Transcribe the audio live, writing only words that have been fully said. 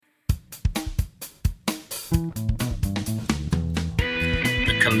The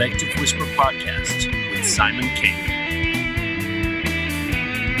Collective Whisper Podcast with Simon King.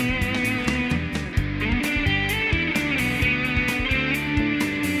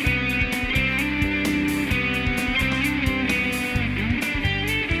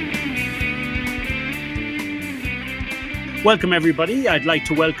 Welcome, everybody. I'd like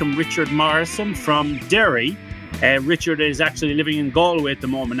to welcome Richard Morrison from Derry. Richard is actually living in Galway at the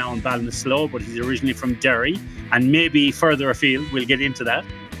moment now in Ballinasloe, but he's originally from Derry and maybe further afield. We'll get into that.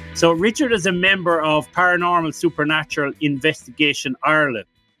 So Richard is a member of Paranormal Supernatural Investigation Ireland.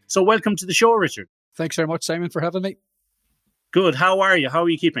 So welcome to the show, Richard. Thanks very much, Simon, for having me. Good. How are you? How are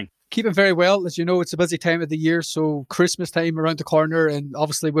you keeping? Keeping very well. As you know, it's a busy time of the year, so Christmas time around the corner, and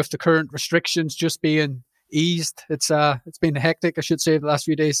obviously with the current restrictions just being eased, it's been hectic, I should say, the last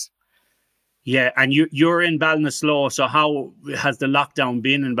few days. Yeah, and you're in Ballinasloe, so how has the lockdown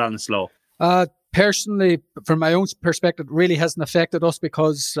been in Ballinasloe? Personally, from my own perspective, it really hasn't affected us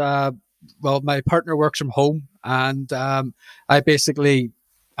because, my partner works from home, and I'm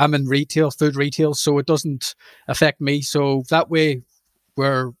in retail, food retail, so it doesn't affect me. So that way,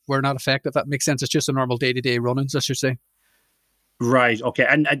 we're not affected. If that makes sense, it's just a normal day-to-day runnings, I should say. Right. Okay.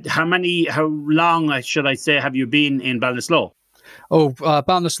 And how long should I say have you been in Ballinasloe?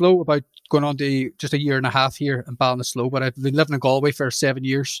 Ballinasloe, about going on to just a year and a half here in Ballinasloe, but I've been living in Galway for 7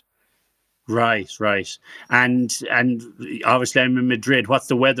 years. Right. And obviously I'm in Madrid. What's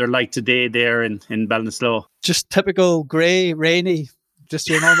the weather like today there in Ballinasloe? Just typical grey, rainy, just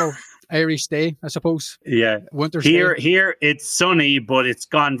your normal Irish day, I suppose. Yeah. Winter's here it's sunny, but it's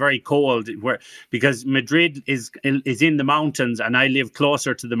gone very cold because Madrid is in the mountains and I live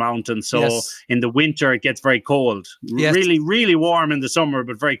closer to the mountains. So yes. In the winter, it gets very cold. Yes. Really, really warm in the summer,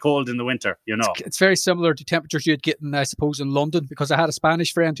 but very cold in the winter, you know. It's very similar to temperatures you'd get in, I suppose, in London, because I had a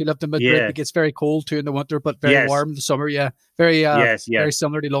Spanish friend who lived in Madrid. Yeah. It gets very cold too in the winter, but very warm in the summer. Yeah. Very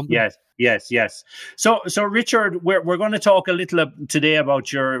similar to London. Yes. So Richard, we're going to talk a little today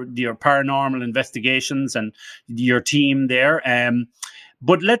about your paranormal investigations and your team there.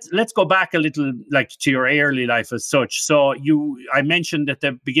 But let's go back a little, like, to your early life as such. So I mentioned at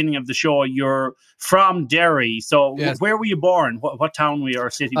the beginning of the show you're from Derry. So yes. Where were you born? What town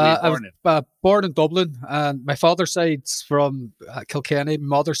or city were you born in? I was born in Dublin, and my father's side's from Kilkenny.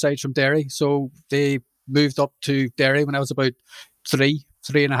 My mother's side's from Derry. So they moved up to Derry when I was about three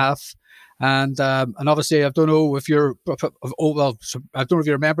and a half. And obviously, I don't know if you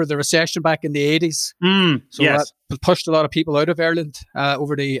remember the recession back in the 80s. So yes. That pushed a lot of people out of Ireland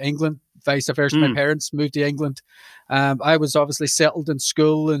over to England. Vice versa, my parents moved to England. I was obviously settled in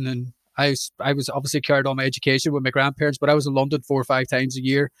school, and I was obviously carried on my education with my grandparents. But I was in London 4 or 5 times a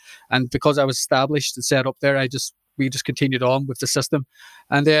year, and because I was established and set up there, we just continued on with the system.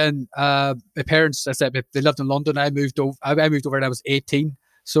 And then my parents, I said, they lived in London. I moved over when I was 18.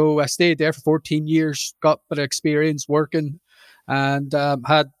 So I stayed there for 14 years, got a bit of experience working, and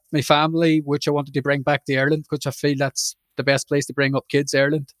had my family, which I wanted to bring back to Ireland, because I feel that's the best place to bring up kids,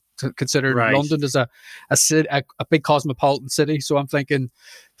 Ireland, considering right. London is a big cosmopolitan city. So I'm thinking,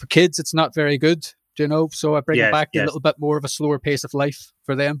 for kids, it's not very good, you know, so I bring them back to a little bit more of a slower pace of life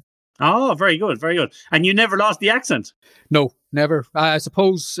for them. Oh, very good, very good. And you never lost the accent? No, never. I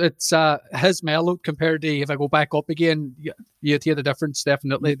suppose it's has mellowed compared to if I go back up again. You hear the difference,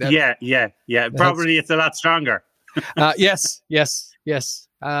 definitely. Yeah. Probably it's a lot stronger. Yes.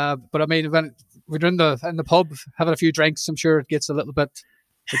 But I mean, when we're in the pub having a few drinks, I'm sure it gets a little bit.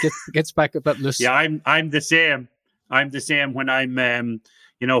 It gets back a bit loose. Yeah, I'm the same. When I'm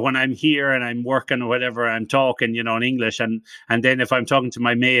when I'm here and I'm working or whatever, I'm talking, in English. And then if I'm talking to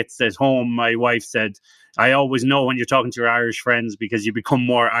my mates at home, my wife said, I always know when you're talking to your Irish friends because you become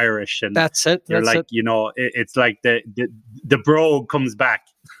more Irish. And that's it. You're it's like the brogue comes back.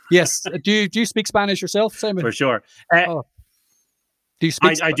 Yes. Do you speak Spanish yourself, Simon? For sure. Do you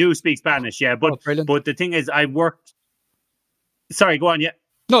speak I do speak Spanish, yeah. But the thing is, I worked... Sorry, go on, yeah.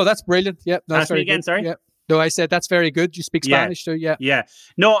 No, that's brilliant. Yeah. No, ask me again, good. Sorry? Yeah. No, I said that's very good. You speak Spanish too, yeah. Yeah.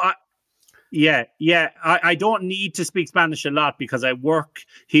 No, I don't need to speak Spanish a lot because I work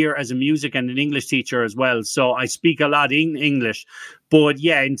here as a music and an English teacher as well. So I speak a lot in English. But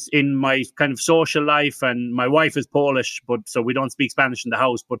yeah, in my kind of social life, and my wife is Polish, so we don't speak Spanish in the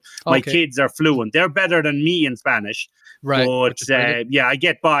house. But my kids are fluent. They're better than me in Spanish. Right. But I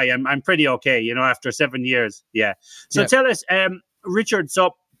get by. I'm pretty okay, after 7 years. Yeah. So tell us, Richard,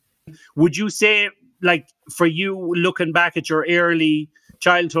 so would you say, like, for you, looking back at your early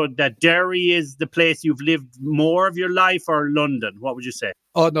childhood, that Derry is the place you've lived more of your life, or London? What would you say?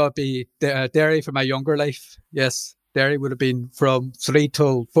 Oh, no, it'd be Derry for my younger life. Yes, Derry would have been from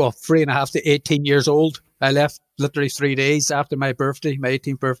 3.5 to 18 years old. I left literally 3 days after my birthday, my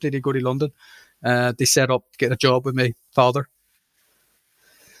 18th birthday, to go to London. They set up, get a job with my father.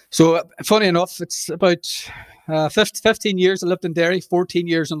 So funny enough, it's about 15 years I lived in Derry, 14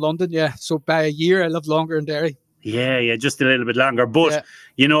 years in London. Yeah, so by a year I lived longer in Derry. Yeah, just a little bit longer. But,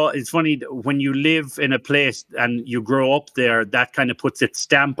 it's funny, when you live in a place and you grow up there, that kind of puts its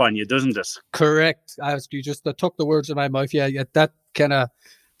stamp on you, doesn't it? Correct. You just took the words in my mouth. Yeah, that kind of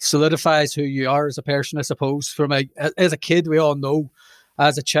solidifies who you are as a person, I suppose. As a kid, we all know,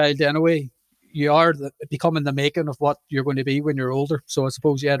 as a child anyway, you are becoming the making of what you're going to be when you're older. So I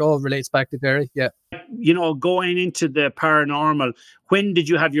suppose, it all relates back to Derry. Yeah. Going into the paranormal, when did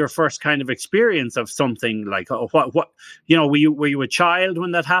you have your first kind of experience of something like what? Were you a child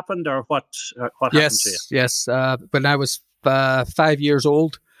when that happened, or what happened to you? Yes. When I was 5 years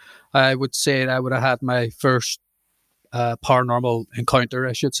old, I would say I would have had my first paranormal encounter,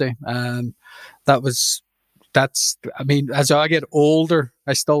 I should say. As I get older,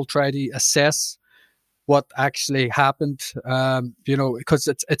 I still try to assess what actually happened, because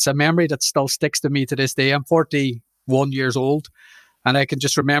it's a memory that still sticks to me to this day. I'm 41 years old, and I can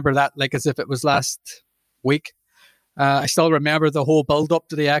just remember that like as if it was last week. I still remember the whole build up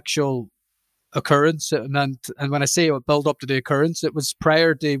to the actual occurrence, and when I say build up to the occurrence, it was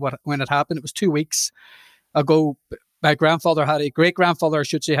prior to when it happened. It was 2 weeks ago. My great grandfather, I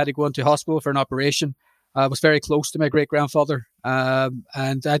should say, had to go into hospital for an operation. I was very close to my great-grandfather.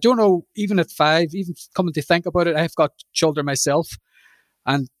 And I don't know, even at 5, even coming to think about it, I've got children myself.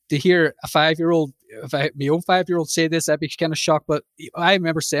 And to hear a 5-year-old, my own 5-year-old say this, I'd be kind of shocked. But I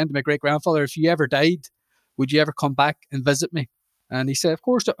remember saying to my great-grandfather, if you ever died, would you ever come back and visit me? And he said, of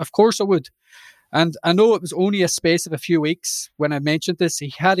course I would. And I know it was only a space of a few weeks when I mentioned this.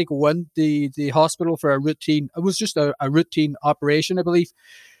 He had to go in the hospital for it was just a routine operation, I believe.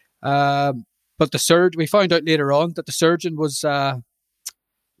 But we found out later on that the surgeon was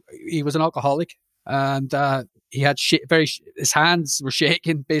he was an alcoholic, and he had his hands were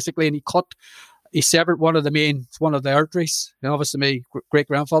shaking basically, and he severed one of the arteries. And obviously, my great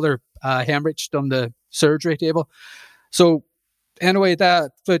grandfather hemorrhaged on the surgery table. So anyway,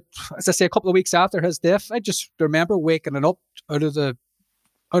 but as I say, a couple of weeks after his death, I just remember waking up out of the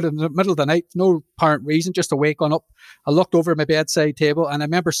middle of the night, no apparent reason, just to wake on up. I looked over at my bedside table, and I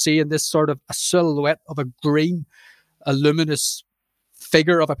remember seeing this sort of a silhouette of a luminous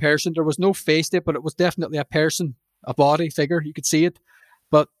figure of a person. There was no face to it, but it was definitely a person, a body figure. You could see it,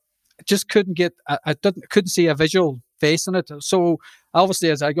 but I just couldn't see a visual face on it. So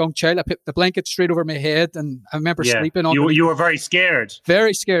obviously, as a young child, I put the blanket straight over my head, and I remember sleeping on it. You were very scared.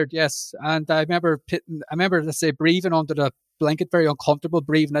 Very scared, yes. And I remember, let's say, breathing onto the blanket, very uncomfortable,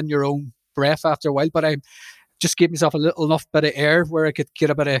 breathing in your own breath after a while. But I just gave myself a little enough bit of air where I could get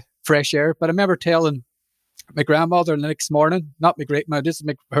a bit of fresh air. But I remember telling my grandmother the next morning, not my great mother,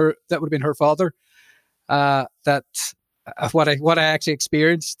 that would have been her father, that what I actually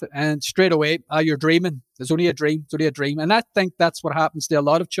experienced. And straight away, you're dreaming. There's only a dream. It's only a dream. And I think that's what happens to a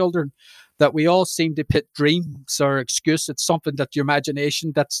lot of children, that we all seem to put dreams or excuse. It's something that your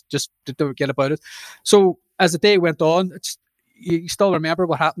imagination, that's just to forget about it. So as the day went on, you still remember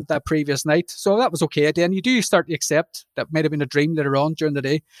what happened that previous night. So that was okay. Then you do start to accept that might have been a dream later on during the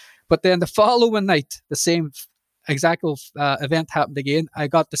day. But then the following night, the same exact event happened again. I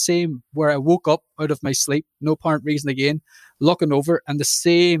got the same, where I woke up out of my sleep, no apparent reason again, looking over, and the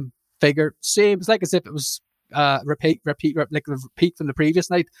same figure, it's like as if it was repeat like the repeat from the previous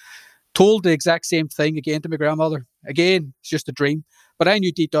night. Told the exact same thing again to my grandmother. Again, it's just a dream. But I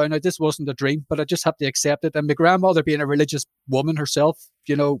knew deep down, this wasn't a dream, but I just had to accept it. And my grandmother, being a religious woman herself,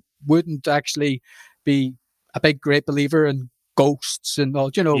 wouldn't actually be a big, great believer in ghosts and all,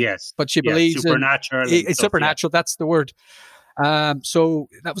 Yes. But she believes supernatural. It's supernatural. Yeah. That's the word. So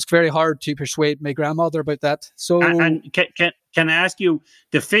that was very hard to persuade my grandmother about that. So, and can I ask you,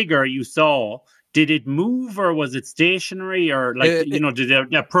 the figure you saw, did it move, or was it stationary, or did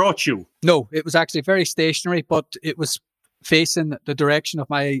it approach you? No, it was actually very stationary, but it was facing the direction of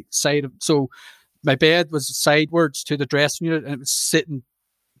my side. So my bed was sidewards to the dressing unit, and it was sitting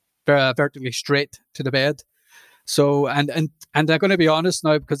vertically straight to the bed. So, and I'm going to be honest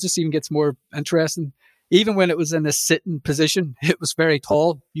now, because this even gets more interesting. Even when it was in a sitting position, it was very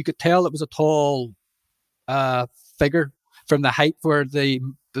tall. You could tell it was a tall figure from the height where the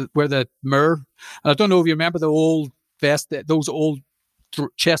mirror. And I don't know if you remember the old those old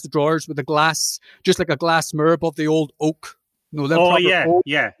chest of drawers with the glass, just like a glass mirror above the old oak. Old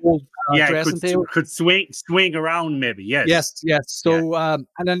dressing table. Could swing around, maybe. Yes. So,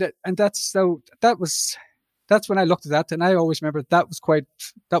 that's when I looked at that, and I always remember that was quite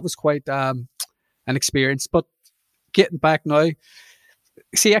and experience. But getting back now,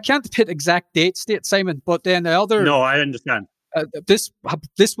 see, I can't put exact dates, Simon, but then the other... No, I understand. This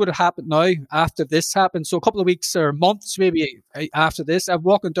would have happened now after this happened. So a couple of weeks or months maybe after this, I'm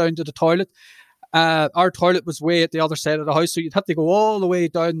walking down to the toilet. Our toilet was way at the other side of the house, so you'd have to go all the way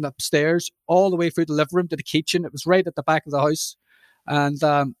down the stairs, all the way through the living room to the kitchen. It was right at the back of the house. And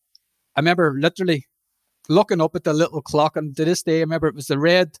I remember literally looking up at the little clock, and to this day, I remember it was the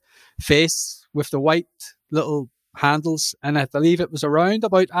red face with the white little handles, and I believe it was around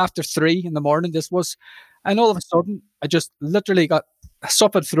about after 3 a.m. this was, and all of a sudden, I just literally got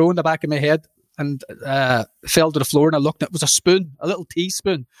something thrown in the back of my head and fell to the floor, and I looked, and it was a spoon, a little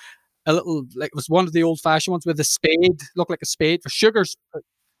teaspoon, a little, like it was one of the old-fashioned ones with a spade, looked like a spade for sugars.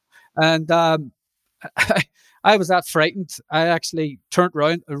 And I was that frightened. I actually turned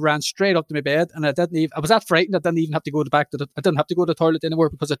around and ran straight up to my bed, and I was that frightened I didn't even have to go back to I didn't have to go to the toilet anymore,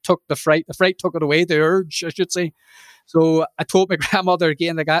 because it took the fright took it away, the urge, I should say. So I told my grandmother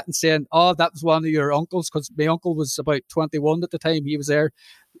again, and saying, "Oh, that was one of your uncles," because my uncle was about 21 at the time. He was there,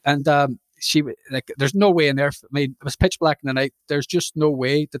 and she, like, there's no way in there. I mean, it was pitch black in the night. There's just no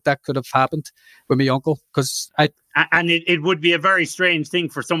way that could have happened with my uncle, because and it would be a very strange thing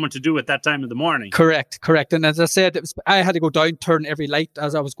for someone to do at that time of the morning. Correct. And as I said, I had to go down, turn every light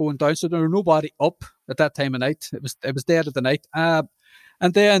as I was going down, so there was nobody up at that time of night. It was dead of the night.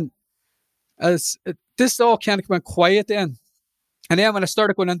 And then as this all kind of went quiet then, and then when I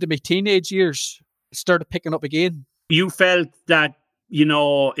started going into my teenage years, it started picking up again. You felt that,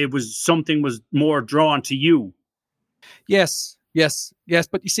 it was something was more drawn to you. Yes.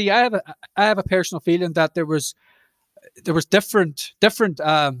 But you see, I have a personal feeling that there was different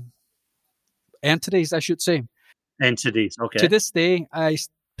entities, I should say. Entities, okay. To this day, I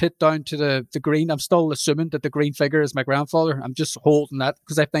put down to the green. I'm still assuming that the green figure is my grandfather. I'm just holding that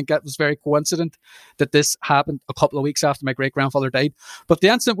because I think that was very coincident that this happened a couple of weeks after my great grandfather died. But the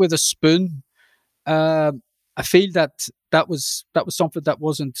incident with the spoon, I feel that was something that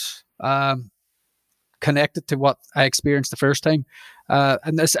wasn't connected to what I experienced the first time.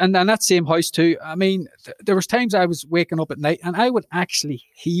 And that same house too. I mean, there was times I was waking up at night and I would actually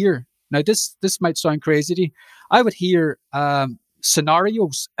hear, now this might sound crazy to you, I would hear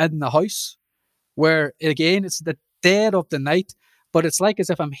scenarios in the house where, again, it's the dead of the night, but it's like as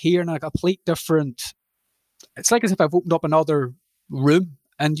if I'm hearing a complete different, it's like as if I've opened up another room.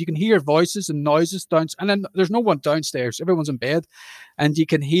 And you can hear voices and noises down, and then there's no one downstairs. Everyone's in bed, and you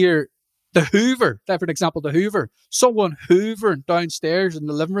can hear the Hoover. For example, the Hoover. Someone hoovering downstairs in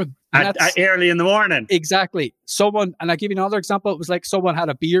the living room at early in the morning. Exactly. Someone, and I give you another example. It was like someone had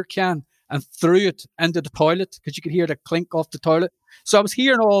a beer can and threw it into the toilet because you could hear the clink off the toilet. So I was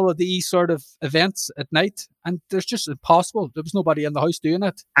hearing all of these sort of events at night, and there's just impossible. There was nobody in the house doing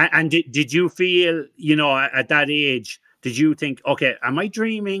it. And did you feel, at that age? Did you think, okay, am I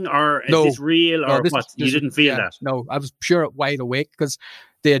dreaming, or is this real, or what? You didn't feel that? No, I was pure wide awake, because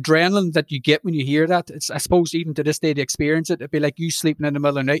the adrenaline that you get when you hear that, it's, I suppose even to this day to experience it, it'd be like you sleeping in the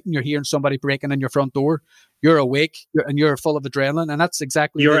middle of the night and you're hearing somebody breaking in your front door. You're awake and you're full of adrenaline, and that's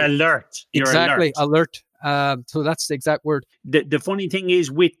exactly... You're alert. Exactly, alert. So that's the exact word. The funny thing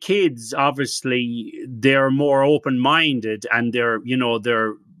is, with kids, obviously, they're more open-minded, and they're,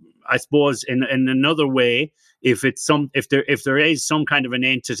 I suppose, in another way, if there is some kind of an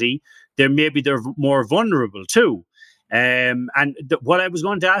entity, they're more vulnerable too. What I was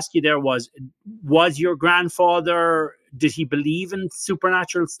going to ask you there was your grandfather, did he believe in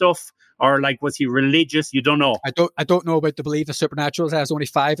supernatural stuff, or was he religious? You don't know. I don't know about the belief of supernatural. I was only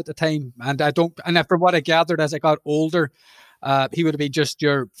 5 at the time, and from what I gathered as I got older, he would have been just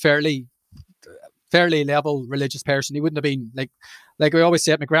your fairly level religious person. He wouldn't have been like we always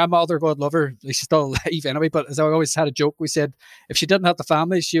said, my grandmother, God love her, she's still alive anyway, but as I always had a joke, we said if she didn't have the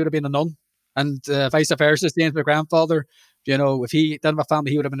family, she would have been a nun, and vice versa. Same with my grandfather, if he didn't have a family,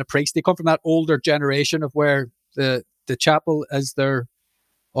 he would have been a priest. They come from that older generation of where the chapel is their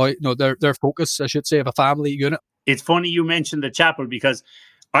focus, I should say, of a family unit. It's funny you mentioned the chapel, because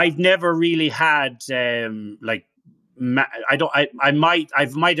I've never really had I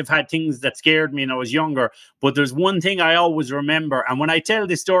might have had things that scared me when I was younger, but there's one thing I always remember, and when I tell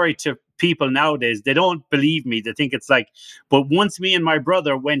this story to people nowadays, they don't believe me. They think it's but once me and my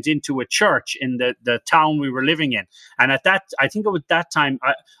brother went into a church in the town we were living in, and I think it was that time,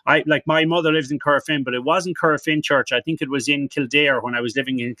 I my mother lives in Currafin, but it wasn't Currafin Church. I think it was in Kildare when I was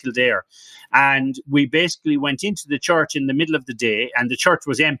living in Kildare, and we basically went into the church in the middle of the day, and the church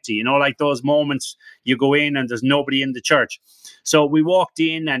was empty. Like those moments you go in and there's nobody in the church. So we walked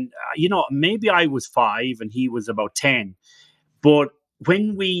in, and maybe I was 5 and he was about 10, but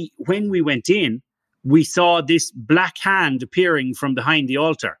when we went in, we saw this black hand appearing from behind the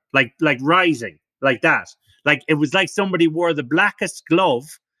altar, like rising, like that. Like it was like somebody wore the blackest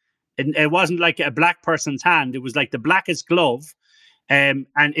glove. And it wasn't like a black person's hand. It was like the blackest glove. And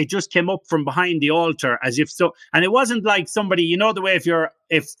it just came up from behind the altar as if so. And it wasn't like somebody, you know, the way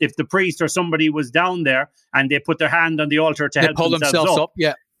if the priest or somebody was down there and they put their hand on the altar to help themselves up.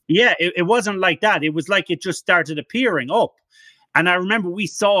 Yeah. Yeah, it wasn't like that. It was like it just started appearing up. And I remember we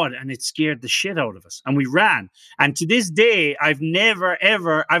saw it and it scared the shit out of us and we ran. And to this day, I've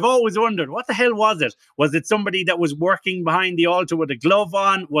always wondered, what the hell was it? Was it somebody that was working behind the altar with a glove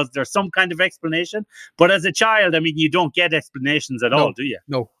on? Was there some kind of explanation? But as a child, I mean, you don't get explanations at all, do you?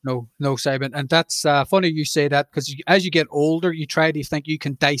 No, Simon. And that's funny you say that, because as you get older, you try to think you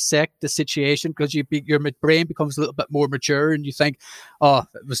can dissect the situation, because your brain becomes a little bit more mature and you think, oh,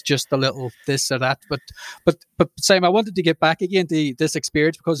 it was just a little this or that. But Simon, I wanted to get back again to this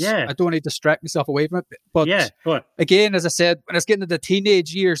experience, because I don't want to distract myself away from it. But again, as I said, when I was getting into the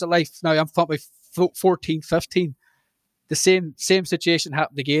teenage years of life, now I'm probably 14, 15, the same situation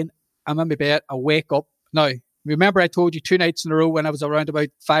happened again. I'm in my bed, I wake up. Now, remember I told you 2 nights in a row when I was around about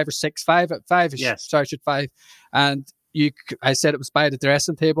 5 or 6, 5. Yes. Sorry, I should 5. And I said it was by the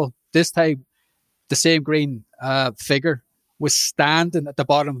dressing table. This time, the same green figure was standing at the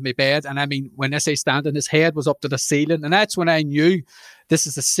bottom of my bed. And I mean, when I say standing, his head was up to the ceiling. And that's when I knew this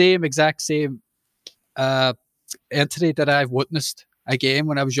is the exact same entity that I've witnessed again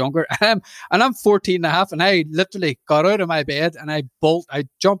when I was younger. And I'm 14 and a half, and I literally got out of my bed and I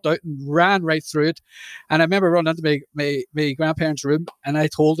jumped out and ran right through it. And I remember running into my grandparents' room, and I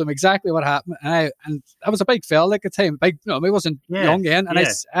told them exactly what happened. And I was a big fella at the time. I wasn't young then. And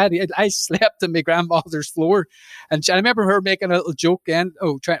I slept on my grandmother's floor. And I remember her making a little joke then.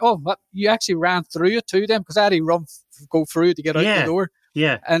 What, you actually ran through it too then? Because I had to go through to get out the door.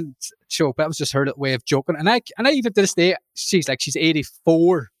 Yeah. And that was just her little way of joking. And I even to this day, she's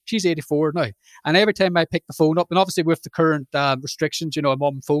 84. She's 84 now. And every time I pick the phone up, and obviously with the current restrictions, I'm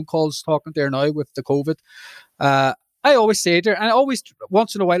on phone calls talking to her now with the COVID. I always say to her, and I always,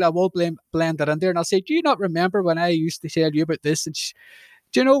 once in a while, I will blend that in there. And I'll say, do you not remember when I used to tell you about this? And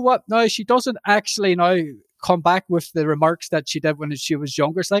do you know what? No, she doesn't actually now come back with the remarks that she did when she was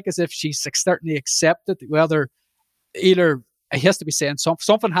younger. It's like as if she's certainly accepted whether either he has to be saying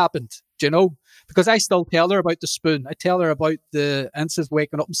something happened, because I still tell her about the spoon. I tell her about the instance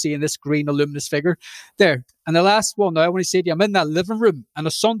waking up and seeing this green luminous figure there. And the last one, now I want to say to you, I'm in that living room on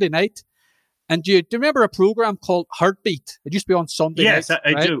a Sunday night. And do you remember a program called Heartbeat? It used to be on Sunday nights. Yes,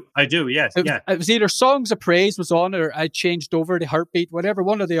 I do. Yes. It was either Songs of Praise was on, or I changed over to Heartbeat, whatever,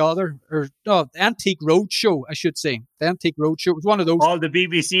 one or the other. Or no, the Antique Roadshow, I should say. The Antique Roadshow was one of those. All the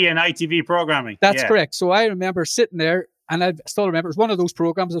BBC and ITV programming. That's correct. So I remember sitting there, and I still remember it was one of those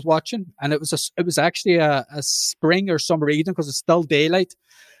programs I was watching, and it was actually a spring or summer evening because it's still daylight.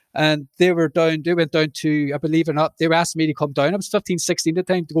 And they went down to, I believe it or not, they were asking me to come down. I was 15, 16 at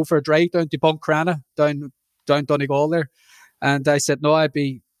the time, to go for a drive down to Buncrana, down Donegal there. And I said, no, I'd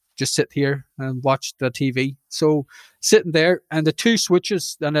just sit here and watch the TV. So sitting there, and the 2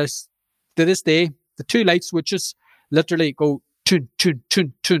 switches, and to this day, the 2 light switches literally go tune, tune,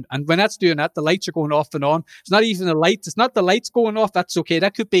 tune, tune. And when that's doing that, the lights are going off and on. It's not even the lights. It's not the lights going off. That's okay.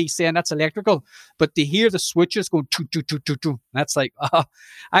 That could be saying that's electrical. But to hear the switches going tune, tune, tune, tune, tune, that's like,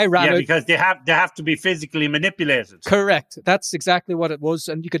 I ran out. Yeah, because they have to be physically manipulated. Correct. That's exactly what it was.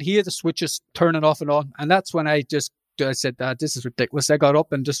 And you could hear the switches turning off and on. And that's when I said, this is ridiculous. I got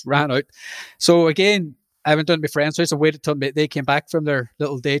up and just ran out. So again, I went down to my friend's house and waited till they came back from their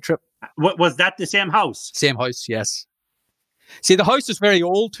little day trip. Was that the same house? Same house, yes. See, the house is very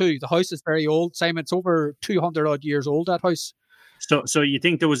old too. The house is very old, Simon. It's over 200 odd years old, that house. So you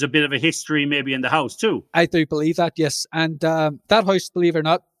think there was a bit of a history maybe in the house too? I do believe that, yes. And that house, believe it or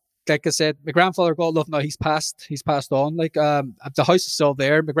not, like I said, my grandfather, God love him, now he's passed on. Like the house is still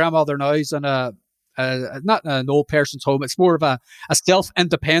there. My grandmother now is in not an old person's home. It's more of a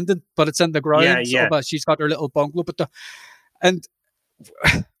self-independent, but it's in the ground. Yeah. So, she's got her little bungalow. And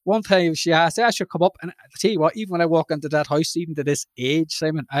one time she asked, I should come up, and I tell you what, even when I walk into that house, even to this age,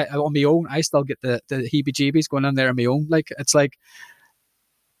 Simon, I on my own, I still get the heebie-jeebies going in there on my own. Like, it's like,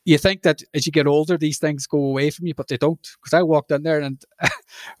 you think that as you get older, these things go away from you, but they don't. Because I walked in there, and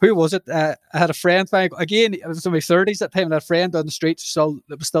who was it? I had a friend, again, it was in my 30s at the time, and I had a friend on the street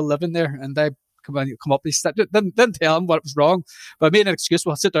that was still living there, and I come up, he said, didn't tell him what was wrong, but I made an excuse,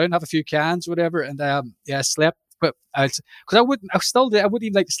 well, sit down, have a few cans, whatever, and I slept. But because I wouldn't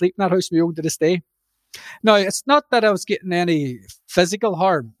even like to sleep in that house on my own to this day. No, it's not that I was getting any physical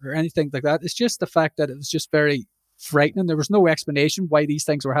harm or anything like that. It's just the fact that it was just very, frightening. There was no explanation why these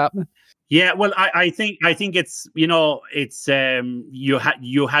things were happening. Yeah, well, I think it's you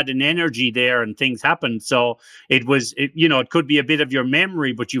had an energy there and things happened. So it could be a bit of your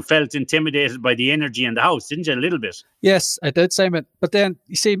memory, but you felt intimidated by the energy in the house, didn't you? A little bit. Yes, I did, Simon. But then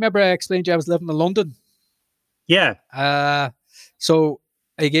you see, remember I explained to you I was living in London. Yeah. So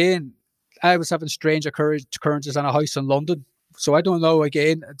again, I was having strange occurrences in a house in London. So I don't know,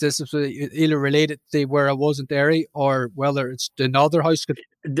 again, this is either related to where I was in Derry or whether it's another house.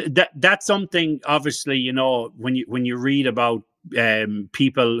 That's something, obviously, when you read about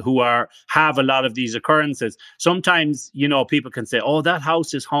people who have a lot of these occurrences, sometimes, people can say, oh, that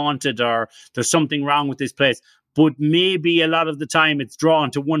house is haunted or there's something wrong with this place. But maybe a lot of the time it's drawn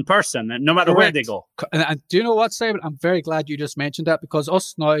to one person, no matter where they go. And do you know what, Simon? I'm very glad you just mentioned that, because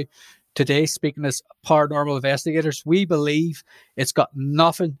us now, today, speaking as paranormal investigators, we believe it's got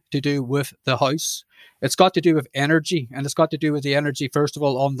nothing to do with the house. It's got to do with energy, and it's got to do with the energy, first of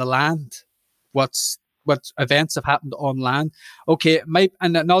all, on the land. What events have happened on land. Okay, it might,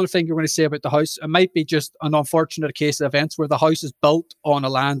 and another thing you're going to say about the house, it might be just an unfortunate case of events where the house is built on a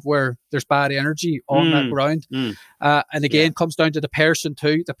land where there's bad energy on that ground. And again, comes down to the person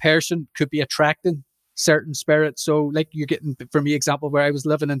too. The person could be attracting certain spirits. So like you're getting from the example where I was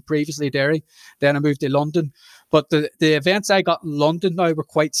living in previously, Derry, then I moved to London. But the events I got in London now were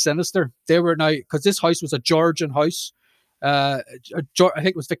quite sinister. They were now, because this house was a Georgian house. I think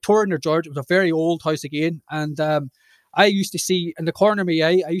it was Victorian or George. It was a very old house again. And I used to see in the corner of my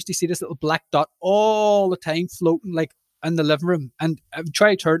eye, I used to see this little black dot all the time floating like in the living room. And I would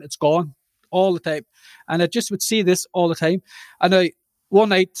try to turn, it's gone all the time. And I just would see this all the time. And one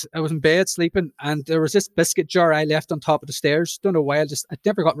night I was in bed sleeping, and there was this biscuit jar I left on top of the stairs. Don't know why, I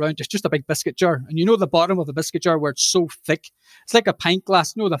never got around. It's just a big biscuit jar. And the bottom of the biscuit jar where it's so thick, it's like a pint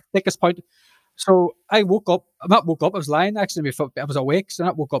glass, the thickest point. So I woke up, I was lying actually, I was awake, so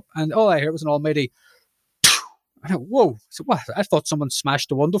I woke up, and all I heard was an almighty, I went, whoa, so what? I thought someone smashed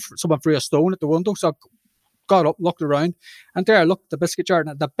the window, someone threw a stone at the window, so I got up, looked around, and there I looked at the biscuit jar,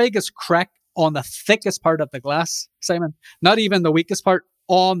 and the biggest crack on the thickest part of the glass, Simon, not even the weakest part,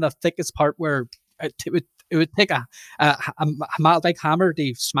 on the thickest part where it would take a big hammer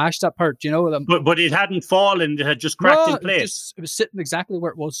to smash that part, But it hadn't fallen; it had just cracked in place. It was sitting exactly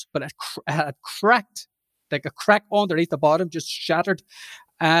where it was, but it had cracked, like a crack underneath the bottom, just shattered.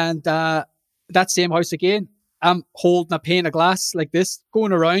 And that same house again, I'm holding a pane of glass like this,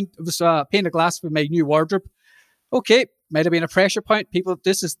 going around. It was a pane of glass for my new wardrobe. Okay, might have been a pressure point. People,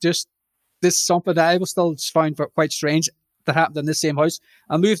 this is something that I was still find quite strange that happened in this same house.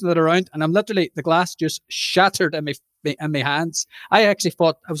 I'm moving it around, and I'm literally, the glass just shattered in my hands. I actually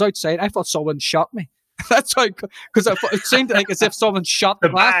thought, I was outside, I thought someone shot me. That's how, because it seemed like as if someone shot the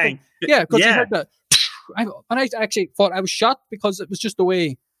glass. Bang. Yeah, because you heard that. And I actually thought I was shot, because it was just the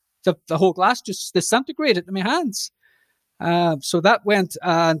way the whole glass just disintegrated in my hands. So that went,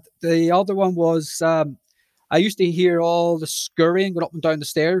 and the other one was, I used to hear all the scurrying going up and down the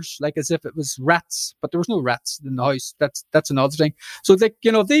stairs, like as if it was rats, but there was no rats in the house. That's another thing. So,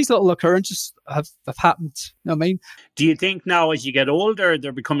 these little occurrences have happened. You know what I mean? Do you think now, as you get older,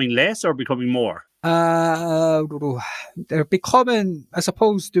 they're becoming less or becoming more? They're becoming, I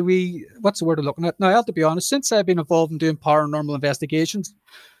suppose, what's the word I'm looking at? Now, I have to be honest, since I've been involved in doing paranormal investigations,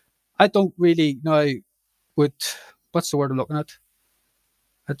 I don't really know what's the word I'm looking at?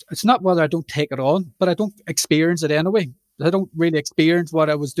 It's not whether I don't take it on, but I don't experience it anyway. I don't really experience what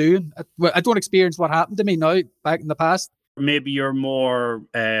I was doing. I don't experience what happened to me now, back in the past. Maybe you're more,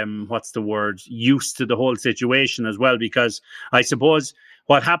 used to the whole situation as well, because I suppose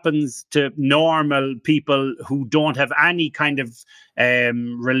what happens to normal people who don't have any kind of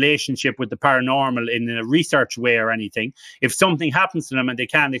relationship with the paranormal in a research way or anything, if something happens to them and they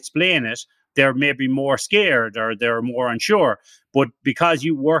can't explain it, they're maybe more scared or they're more unsure. But because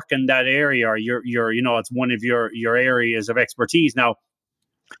you work in that area, or you're it's one of your areas of expertise now,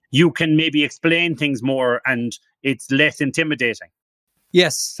 you can maybe explain things more and it's less intimidating.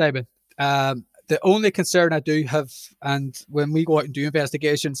 Yes, Simon. The only concern I do have, and when we go out and do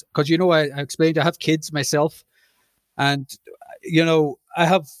investigations, because I explained I have kids myself, and I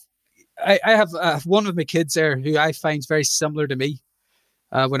have one of my kids there who I find very similar to me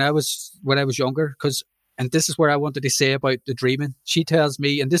when I was younger, and this is where I wanted to say about the dreaming. She tells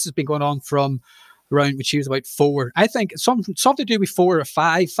me, and this has been going on from around when she was about 4. I think something to do with 4 or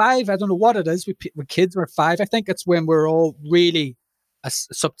 5. 5, I don't know what it is. With kids, we're 5. I think it's when we're all really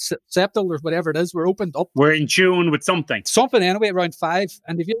susceptible or whatever it is. We're opened up. We're in tune with something. Something anyway, around 5.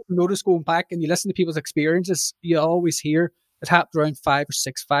 And if you notice going back and you listen to people's experiences, you always hear it happened around 5 or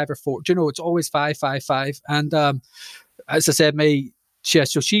 6, 5 or 4. Do you know, it's always 5, 5, 5. And as I said,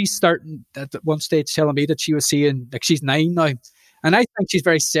 so she's starting at one stage telling me that she was seeing, like, she's 9 now. And I think she's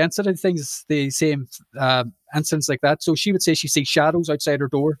very sensitive to things, the same incidents like that. So she would say she sees shadows outside her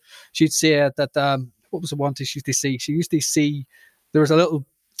door. She'd say that, what was the one thing she used to see? She used to see, there was a little,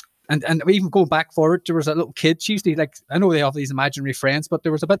 and even going back forward, there was a little kid. She used to, like, I know they have these imaginary friends, but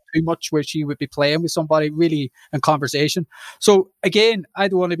there was a bit too much where she would be playing with somebody really in conversation. So again, I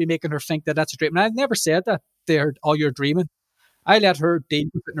don't want to be making her think that that's a dream. And I've never said that you're dreaming. I let her deal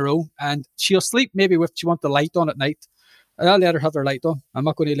with it in her own, and she'll sleep maybe if she wants the light on at night. I'll let her have her light on. I'm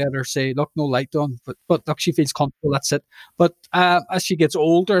not going to let her say, look, no light on. But look, she feels comfortable, that's it. But as she gets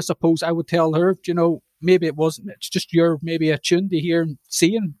older, I suppose I would tell her, you know, maybe it wasn't. It's just you're maybe attuned to hear and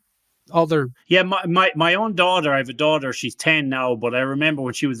seeing other. Yeah, my own daughter, I have a daughter, she's 10 now, but I remember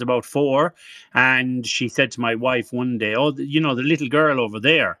when she was about 4, and she said to my wife one day, oh, you know, the little girl over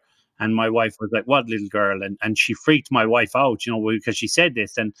there. And my wife was like, what little girl? And she freaked my wife out, you know, because she said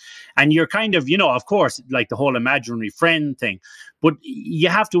this. And you're kind of, you know, of course, like the whole imaginary friend thing. But you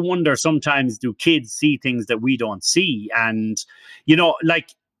have to wonder sometimes, do kids see things that we don't see? And, you know,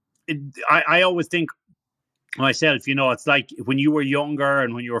 like, I always think myself, you know, it's like when you were younger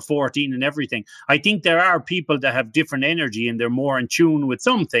and when you were 14 and everything. I think there are people that have different energy and they're more in tune with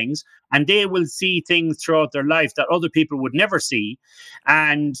some things, and they will see things throughout their life that other people would never see.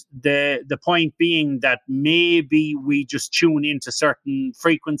 And the point being that maybe we just tune into certain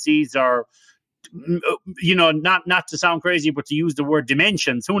frequencies, or, you know, not to sound crazy, but to use the word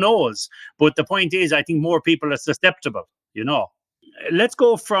dimensions, who knows? But the point is, I think more people are susceptible, you know. Let's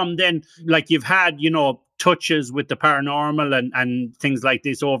go from then, like, you've had, you know, touches with the paranormal and things like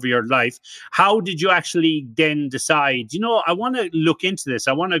this over your life. How did you actually then decide, you know, I want to look into this,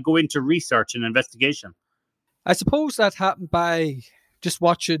 I want to go into research and investigation? I suppose that happened by just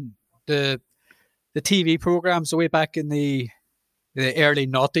watching the TV programs way back in the early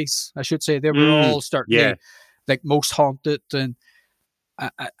noughties, I should say. They were all starting to, like, Most Haunted, and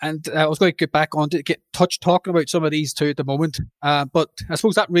I was going to get back on to talking about some of these too at the moment. But I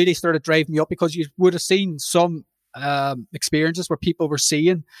suppose that really started driving me up, because you would have seen some experiences where people were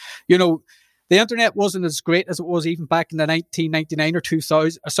seeing, you know, the internet wasn't as great as it was even back in the 1999 or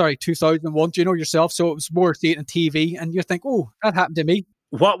 2001, you know yourself. So it was more seeing on TV, and you think, oh, that happened to me.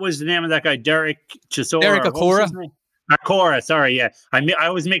 What was the name of that guy? Derek Chisora? Derek Acorah. Acorah, sorry, yeah. I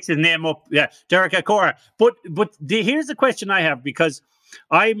always mix his name up. Yeah, Derek Acorah. But here's the question I have, because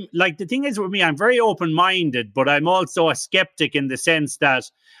I'm like, the thing is with me, I'm very open-minded, but I'm also a skeptic in the sense that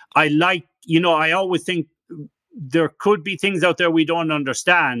I like, you know, I always think there could be things out there we don't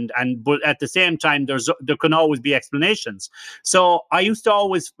understand, but at the same time, there can always be explanations. So I used to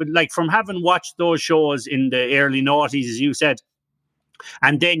always, like, from having watched those shows in the early noughties, as you said,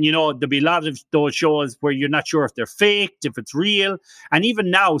 and then, you know, there'll be a lot of those shows where you're not sure if they're faked, if it's real. And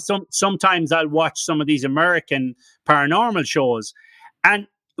even now, sometimes I'll watch some of these American paranormal shows, and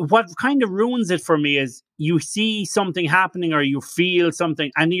what kind of ruins it for me is you see something happening or you feel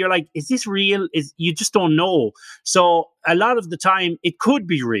something and you're like, is this real? You just don't know. So a lot of the time it could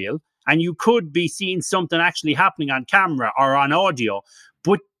be real and you could be seeing something actually happening on camera or on audio.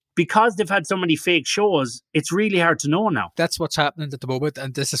 But because they've had so many fake shows, it's really hard to know now. That's what's happening at the moment.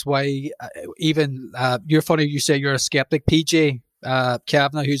 And this is why you're funny, you say you're a skeptic. PJ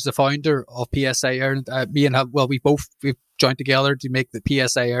Kavanagh, who's the founder of PSI Ireland, we've joined together to make the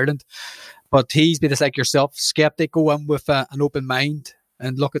PSI Ireland, but he's been just like yourself, skeptic, go in with an open mind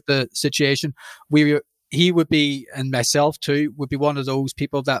and look at the situation. He would be, and myself too, would be one of those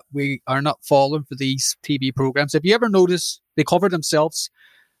people that we are not falling for these TV programs. If you ever notice, they cover themselves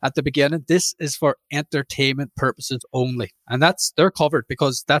at the beginning, this is for entertainment purposes only, and they're covered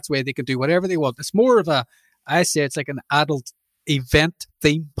because that's where they can do whatever they want. It's more of I say it's like an adult event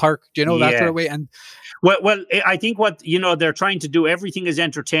theme park, that sort of way. And well, I think what they're trying to do, everything is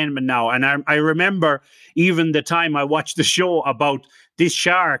entertainment now. And I remember even the time I watched the show about this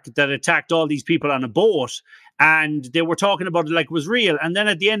shark that attacked all these people on a boat, and they were talking about it like it was real. And then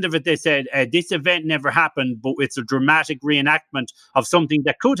at the end of it, they said, this event never happened, but it's a dramatic reenactment of something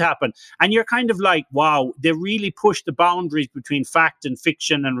that could happen. And you're kind of like, wow, they really pushed the boundaries between fact and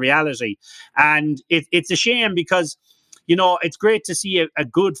fiction and reality. And it's a shame because it's great to see a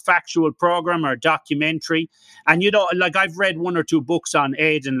good factual program or documentary. And, like I've read one or two books on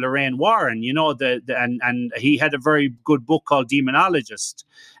Ed and Lorraine Warren, and he had a very good book called Demonologist.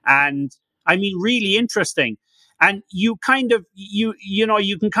 And I mean, really interesting. And you kind of, you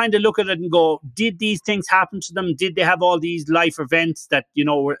can kind of look at it and go, did these things happen to them? Did they have all these life events that,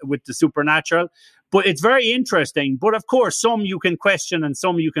 with the supernatural? But it's very interesting. But of course, some you can question and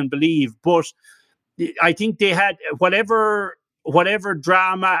some you can believe. But I think they had whatever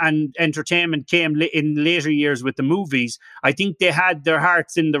drama and entertainment came in later years with the movies. I think they had their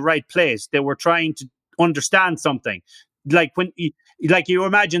hearts in the right place. They were trying to understand something. Like you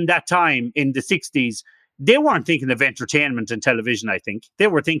imagine that time in the 60s, they weren't thinking of entertainment and television. I think they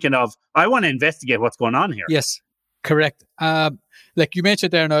were thinking of, I want to investigate what's going on here. Yes, correct. Like you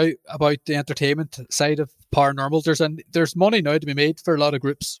mentioned there now about the entertainment side of paranormal, there's money now to be made for a lot of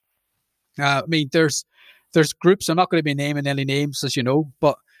groups. I mean, there's groups, I'm not going to be naming any names, as you know,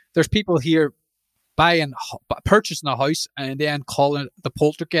 but there's people here purchasing a house and then calling it the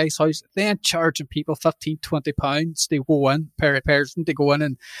poltergeist house, then charging people £15-20 to go in, per person to go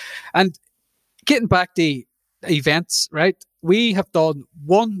in. And getting back to events, right? We have done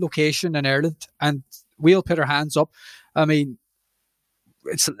one location in Ireland and we'll put our hands up. I mean,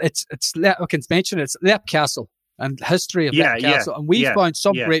 I can mention it's Leap Castle and history of Leap Castle. And we found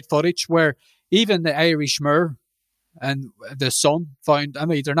some great footage where even the Irish Mirror and the Sun found, I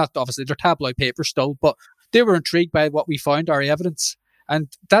mean, they're tabloid paper still, but they were intrigued by what we found, our evidence. And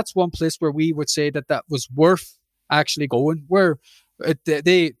that's one place where we would say that was worth actually going, where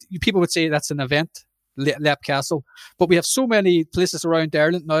people would say that's an event, Leap Castle. But we have so many places around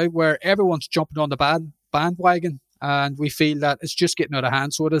Ireland now where everyone's jumping on the bandwagon, and we feel that it's just getting out of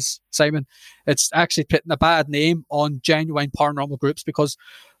hand. So it is, Simon. It's actually putting a bad name on genuine paranormal groups, because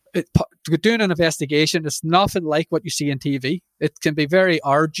doing an investigation is nothing like what you see in TV. It can be very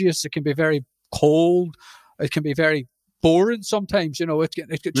arduous. It can be very cold. It can be very boring sometimes. You know,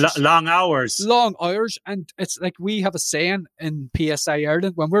 long hours. And it's like we have a saying in PSI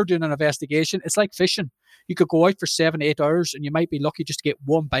Ireland, when we're doing an investigation, it's like fishing. You could go out for 7-8 hours and you might be lucky just to get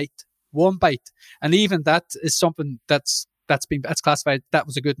one bite. And even that is something that's classified, that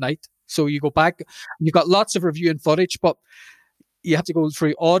was a good night. So you go back, you've got lots of reviewing footage, but you have to go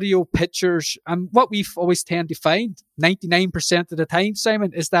through audio, pictures. And what we always tend to find 99% of the time,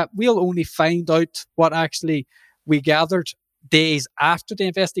 Simon, is that we'll only find out what actually we gathered days after the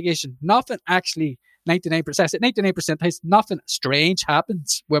investigation. Nothing actually, 99%. I said 99% times, nothing strange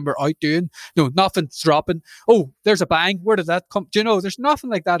happens when we're out doing, nothing's dropping. Oh, there's a bang. Where did that come? There's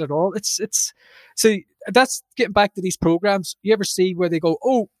nothing like that at all. So that's getting back to these programs. You ever see where they go,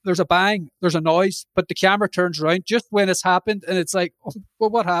 oh, there's a bang, there's a noise, but the camera turns around just when it's happened, and it's like, oh,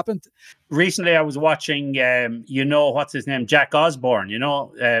 well, what happened? Recently, I was watching, what's his name? Jack Osborne,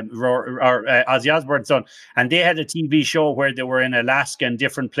 Ozzy Osbourne's son. And they had a TV show where they were in Alaska and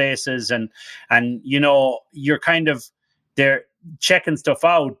different places. And you're kind of, they're checking stuff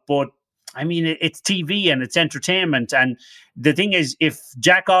out, but I mean, it's TV and it's entertainment. And the thing is, if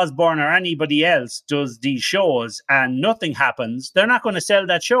Jack Osborne or anybody else does these shows and nothing happens, they're not going to sell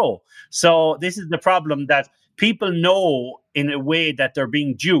that show. So this is the problem, that people know in a way that they're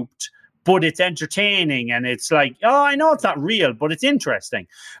being duped, but it's entertaining. And it's like, oh, I know it's not real, but it's interesting.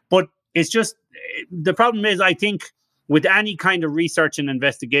 But it's just, the problem is, I think with any kind of research and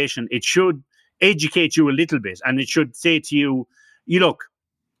investigation, it should educate you a little bit. And it should say to you, look,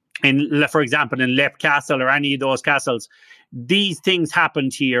 for example, in Leap Castle or any of those castles, these things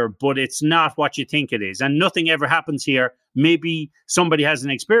happened here, but it's not what you think it is. And nothing ever happens here. Maybe somebody has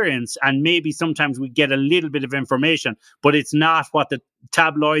an experience, and maybe sometimes we get a little bit of information, but it's not what the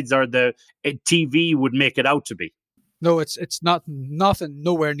tabloids or the TV would make it out to be. No, it's not, nothing,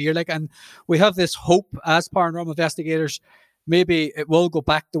 nowhere near like. And we have this hope as paranormal investigators, maybe it will go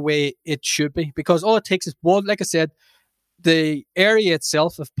back the way it should be, because all it takes is one, like I said, the area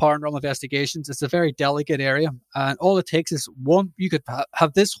itself of paranormal investigations is a very delicate area, and all it takes is one. You could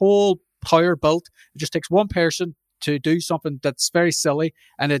have this whole tower built. It just takes one person to do something that's very silly,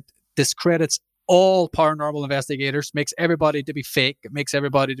 and it discredits all paranormal investigators, makes everybody to be fake. It makes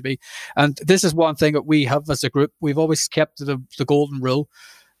everybody to be. And this is one thing that we have as a group. We've always kept the golden rule.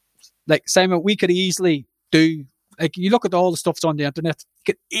 Like, Simon, we could easily do. Like, you look at all the stuff's on the internet,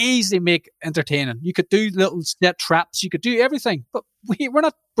 you could easily make entertaining. You could do little set traps. You could do everything, but we're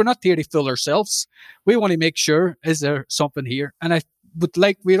not here to fool ourselves. We want to make sure, is there something here? And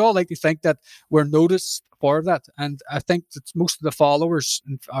we'd all like to think that we're noticed for that. And I think that most of the followers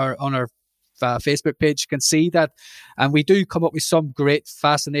on our Facebook page can see that. And we do come up with some great,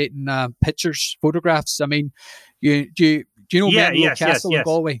 fascinating pictures, photographs. I mean, do you know Menlo Castle in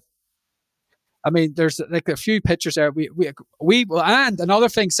Galway? I mean, there's like a few pictures there. And another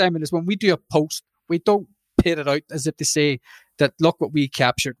thing, Simon, is when we do a post, we don't put it out as if to say that, look what we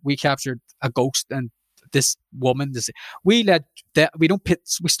captured. We captured a ghost, and this woman, we let that, we don't put,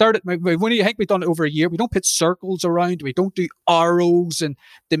 we started, I think we've done it over a year. We don't put circles around. We don't do arrows and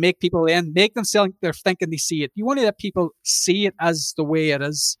they make people make them sound, they're thinking they see it. You want to let people see it as the way it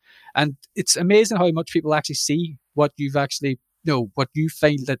is. And it's amazing how much people actually see what you've actually, what you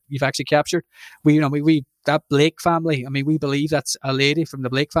find that you've actually captured. That Blake family, we believe that's a lady from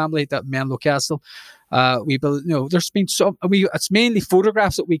the Blake family, that Menlo Castle. There's been it's mainly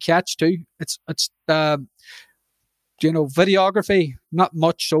photographs that we catch too. It's videography, not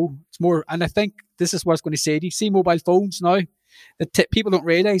much so. It's more, and I think this is what I was going to say. Do you see mobile phones now? People don't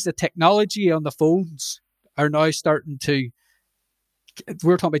realize the technology on the phones are now starting to,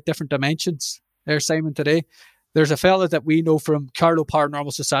 we're talking about different dimensions there, Simon, today. There's a fella that we know from Carlow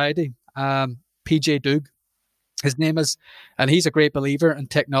Paranormal Society, PJ Doug, his name is, and he's a great believer in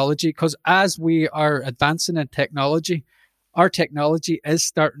technology, because as we are advancing in technology, our technology is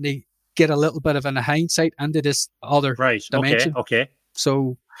starting to get a little bit of a hindsight into this other dimension. Okay.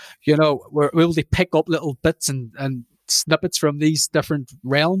 So, we're able to pick up little bits and snippets from these different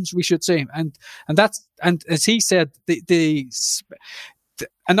realms, we should say. And as he said,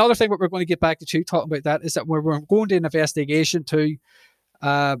 another thing that we're going to get back to talking about that is that we're going to an investigation to,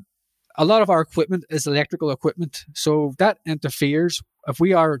 a lot of our equipment is electrical equipment, so that interferes. If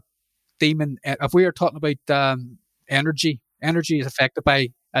we are talking about energy is affected by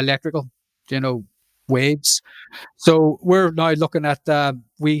electrical, waves. So we're now looking at the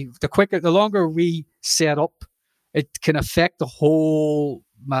longer we set up, it can affect the whole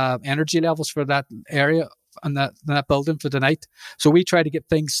energy levels for that area and that building for the night. So we try to get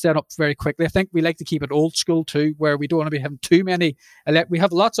things set up very quickly. I think we like to keep it old school too, where we don't want to be having too many. We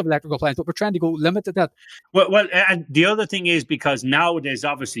have lots of electrical appliances, but we're trying to go limited that. Well, and the other thing is, because nowadays,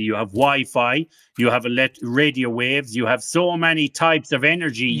 obviously, you have Wi-Fi, you have radio waves, you have so many types of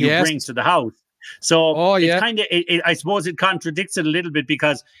energy you bring to the house. So it's kind of, I suppose it contradicts it a little bit,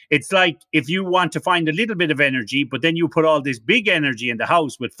 because it's like if you want to find a little bit of energy, but then you put all this big energy in the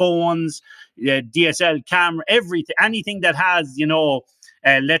house with phones, DSL camera, everything, anything that has,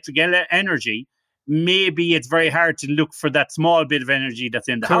 electric energy, maybe it's very hard to look for that small bit of energy that's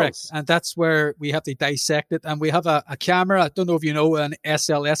in the house. And that's where we have to dissect it. And we have a camera. I don't know if you know, an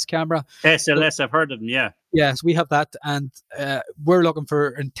SLS camera. SLS, I've heard of them, yeah. Yes, we have that. And we're looking for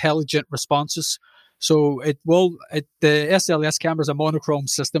intelligent responses. So the SLS camera is a monochrome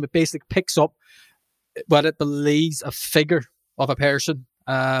system. It basically picks up what it believes a figure of a person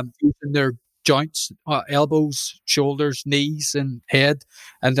using their joints, elbows, shoulders, knees, and head.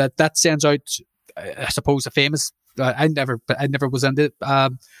 And that sends out, I suppose, a famous. I never was into it.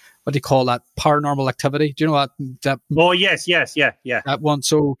 What do you call that? Paranormal activity. Do you know that? Oh yes, yeah. That one.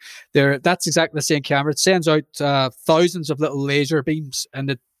 So that's exactly the same camera. It sends out thousands of little laser beams,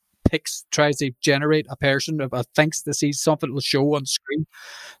 and it tries to generate a person who thinks to see something that will show on screen.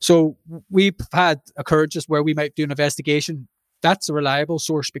 So we've had occurrences where we might do an investigation. That's a reliable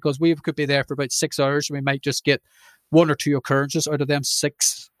source, because we could be there for about 6 hours. We might just get 1 or 2 occurrences out of them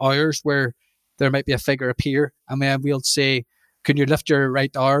 6 hours where there might be a figure appear, and then we'll say, can you lift your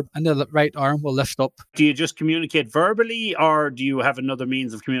right arm? And the right arm will lift up. Do you just communicate verbally, or do you have another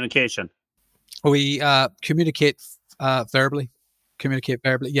means of communication? We communicate verbally.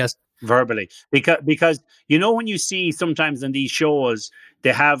 Yes. Verbally, because when you see sometimes in these shows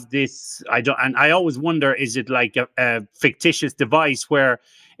they have this, I always wonder, is it like a fictitious device where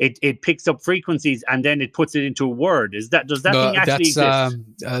it picks up frequencies and then it puts it into a word? Does that thing actually exist?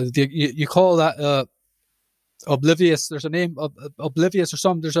 You call that Oblivious. There's a name of Oblivious or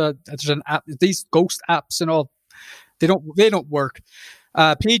something. There's an app. These ghost apps and all, they don't work.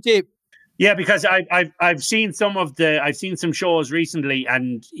 PJ. Yeah, because I've seen some shows recently,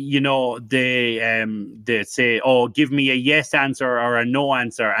 and they say, "Oh, give me a yes answer or a no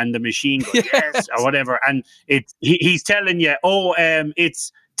answer," and the machine goes yes or whatever, and he's telling you, "Oh,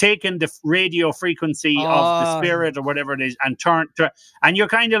 it's taken the radio frequency of the spirit or whatever it is and and you're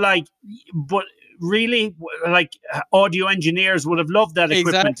kind of like, but really, like, audio engineers would have loved that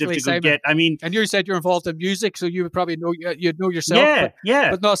equipment if they could get. And you said you're involved in music, so you would probably know. You'd know yourself.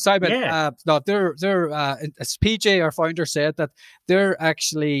 But no, Simon. Yeah. They're as PJ, our founder, said, that they're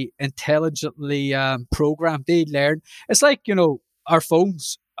actually intelligently programmed. They learn. It's like our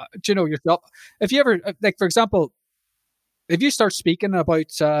phones. Yourself. If you ever, like, for example, if you start speaking about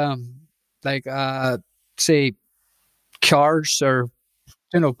say cars or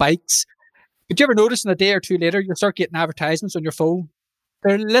bikes. Did you ever notice in a day or two later, you'll start getting advertisements on your phone?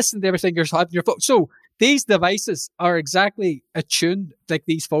 They're listening to everything you're having on your phone. So these devices are exactly attuned like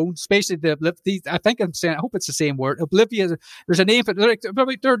these phones, especially these. I think I'm saying, I hope it's the same word. Oblivious. There's a name for it.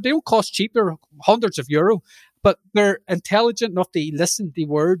 They don't cost cheap. They're hundreds of euro, but they're intelligent enough to listen to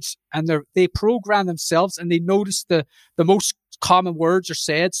words, and they program themselves, and they notice the most common words are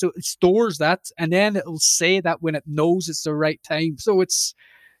said. So it stores that, and then it'll say that when it knows it's the right time. So it's,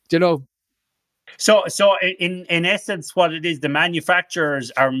 you know. So in essence, what it is, the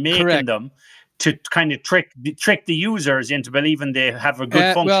manufacturers are making Correct. them to kind of trick the users into believing they have a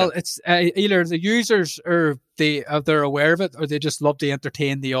good function. Well, it's either the users they're aware of it, or they just love to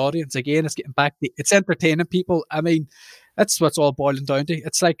entertain the audience. Again, it's getting back to it's entertaining people. I mean, that's what's all boiling down to.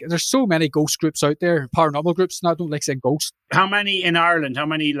 It's like there's so many ghost groups out there, paranormal groups. Now, I don't like saying ghost. How many in Ireland? How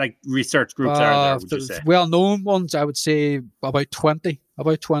many like research groups are there? Would you say? Well-known ones, I would say about 20.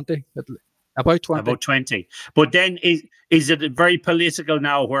 About 20. About 20. But then is it very political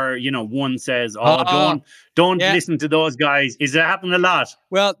now where, one says, don't listen to those guys? Is it happening a lot?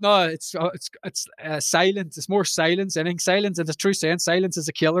 Well, no, it's silence. It's more silence. I think silence, and the true saying, silence is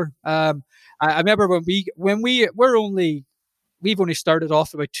a killer. I remember when we've only started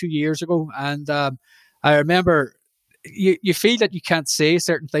off about 2 years ago, and I remember you feel that you can't say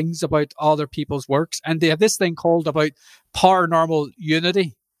certain things about other people's works, and they have this thing called about paranormal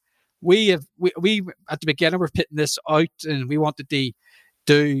unity. We at the beginning were putting this out, and we wanted to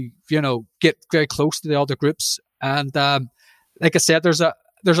get very close to the other groups. And like I said, there's a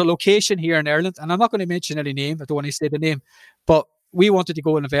location here in Ireland, and I'm not going to mention any name. I don't want to say the name, but we wanted to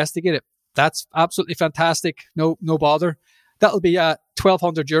go and investigate it. That's absolutely fantastic. No bother. That'll be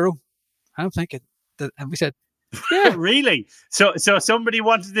 €1,200. I'm thinking that, and we said, yeah, really? So somebody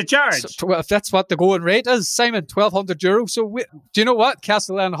wanted to charge. So, if that's what the going rate is, Simon, €1,200. So do you know what?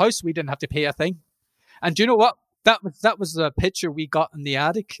 Castellan House, we didn't have to pay a thing. And do you know what? That was the picture we got in the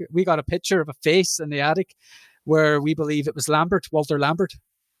attic. We got a picture of a face in the attic where we believe it was Walter Lambert,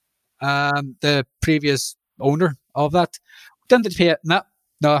 the previous owner of that. Didn't have to pay it.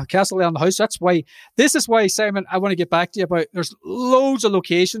 No, Castellan House. This is why, Simon, I want to get back to you about, there's loads of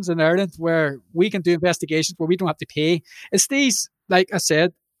locations in Ireland where we can do investigations where we don't have to pay. It's these, like I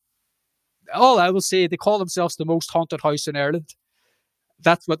said, all I will say, they call themselves the most haunted house in Ireland.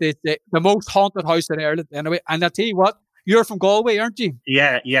 That's what they say, the most haunted house in Ireland. Anyway, and I tell you what, you're from Galway, aren't you?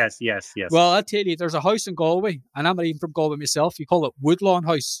 Yeah, yes. Well, I tell you, there's a house in Galway, and I'm not even from Galway myself. You call it Woodlawn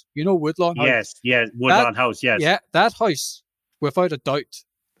House. You know Woodlawn House? Yes, Woodlawn House, yes. Yeah, that house, without a doubt.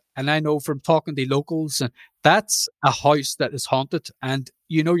 And I know from talking to locals, and that's a house that is haunted. And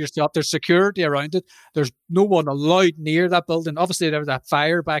you know yourself, there's security around it. There's no one allowed near that building. Obviously, there was that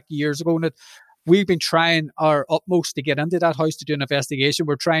fire back years ago, and we've been trying our utmost to get into that house to do an investigation.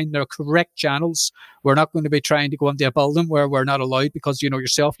 We're trying the correct channels. We're not going to be trying to go into a building where we're not allowed, because you know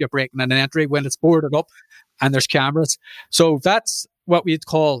yourself, you're breaking an entry when it's boarded up and there's cameras. So that's what we'd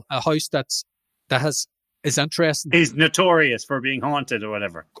call a house is interesting. Is notorious for being haunted or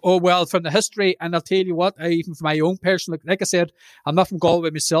whatever. Oh, well, from the history, and I'll tell you what, even from my own personal, like I said, I'm not from Galway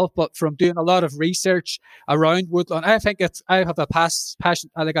myself, but from doing a lot of research around Woodlawn, I think I have a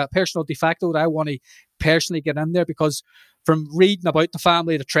passion, like a personal de facto that I want to personally get in there, because from reading about the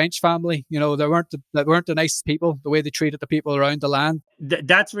family, the Trench family, they weren't the nicest people, the way they treated the people around the land.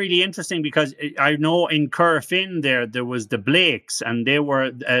 That's really interesting, because I know in Currafin there was the Blakes, and they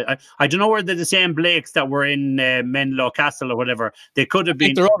were, I don't know whether they're the same Blakes that were in Menlo Castle or whatever. They could have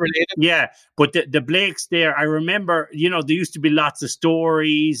been. They're all related. Yeah, but the Blakes there, I remember, there used to be lots of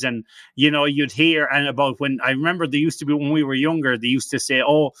stories, and, you'd hear, and about when, I remember there used to be, when we were younger, they used to say,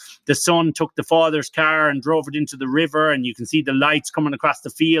 oh, the son took the father's car and drove it into the river, and you can see the lights coming across the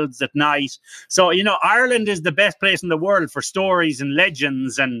fields at night. So, Ireland is the best place in the world for stories and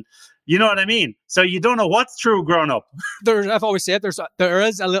legends, and you know what I mean? So you don't know what's true growing up. I've always said there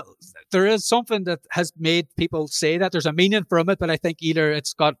is something that has made people say that. There's a meaning from it, but I think either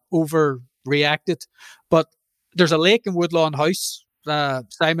it's got overreacted. But there's a lake in Woodlawn House,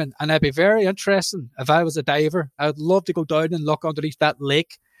 Simon, and I'd be very interested if I was a diver. I would love to go down and look underneath that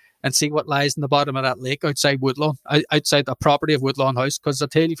lake and see what lies in the bottom of that lake outside Woodlawn, outside the property of Woodlawn House. Because I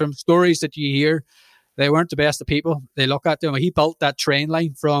tell you, from stories that you hear, they weren't the best of people. They look at them. He built that train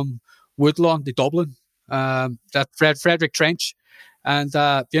line from Woodlawn to Dublin, that Frederick Trench. And,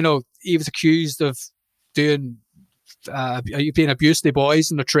 he was accused of being abused to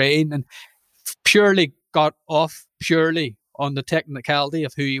boys in the train, and purely got off on the technicality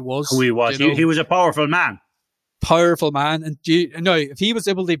of who he was. He was a powerful man. And if he was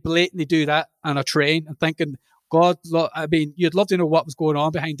able to blatantly do that on a train, and thinking, God, I mean, you'd love to know what was going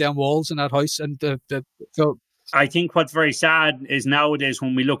on behind them walls in that house. And I think what's very sad is nowadays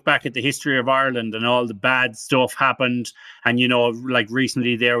when we look back at the history of Ireland and all the bad stuff happened, and like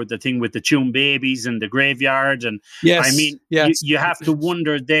recently there with the thing with the Tuam babies and the graveyard, and yes, I mean, yes. you have to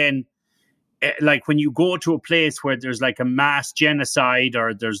wonder then, like when you go to a place where there's like a mass genocide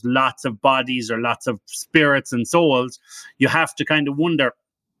or there's lots of bodies or lots of spirits and souls, you have to kind of wonder,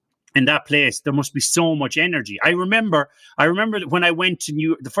 in that place there must be so much energy. I remember when I went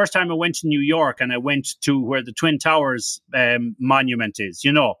to the first time I went to New York, and I went to where the Twin Towers monument is,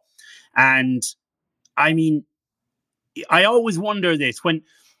 and I mean, I always wonder this, when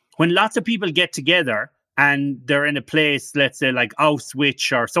lots of people get together and they're in a place, let's say like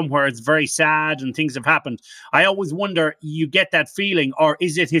Auschwitz or somewhere it's very sad and things have happened, I always wonder, you get that feeling, or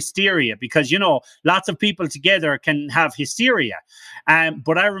is it hysteria? Because, lots of people together can have hysteria.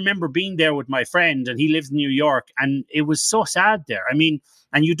 But I remember being there with my friend, and he lives in New York, and it was so sad there. I mean,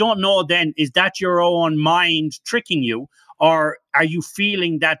 and you don't know then, is that your own mind tricking you? Or are you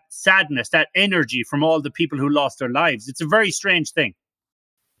feeling that sadness, that energy from all the people who lost their lives? It's a very strange thing.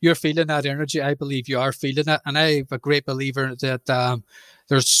 You're feeling that energy. I believe you are feeling that. And I'm a great believer that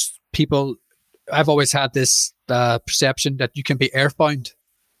there's people, I've always had this perception that you can be earthbound.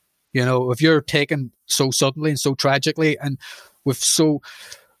 If you're taken so suddenly and so tragically, and with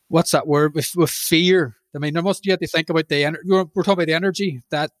what's that word? With fear. I mean, you have to think about the energy. We're talking about the energy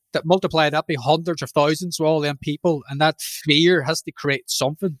that multiply that by hundreds of thousands of all them people. And that fear has to create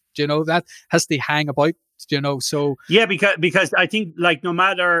something, that has to hang about. So yeah, because I think, like, no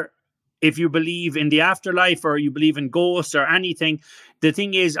matter if you believe in the afterlife or you believe in ghosts or anything, the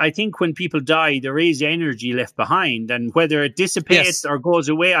thing is, I think when people die, there is energy left behind, and whether it dissipates or goes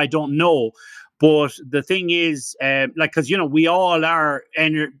away, I don't know. But the thing is, because, we all are,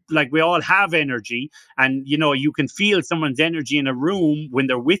 we all have energy, and, you can feel someone's energy in a room when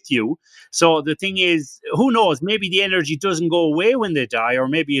they're with you. So the thing is, who knows, maybe the energy doesn't go away when they die, or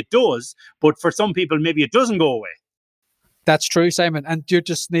maybe it does. But for some people, maybe it doesn't go away. That's true, Simon. And you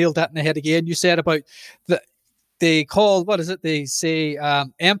just nailed that in the head again. You said about they call, what is it? They say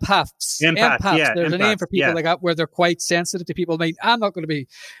empaths. Empaths. Yeah, there's a name for people like that, where they're quite sensitive to people. I mean, I'm not going to be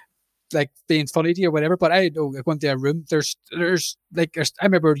like being funny to you or whatever, but I know I went to a room. There's I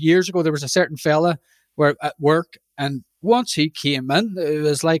remember years ago there was a certain fella at work, and once he came in, it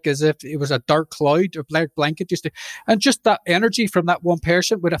was like as if it was a dark cloud or black blanket and just that energy from that one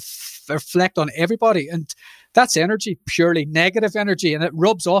person would reflect on everybody, and that's energy, purely negative energy, and it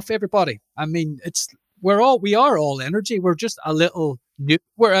rubs off everybody. I mean, we are all energy. We're just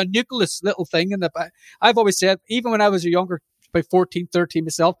we're a nucleus little thing in the back. I've always said, even when I was younger, by 14, 13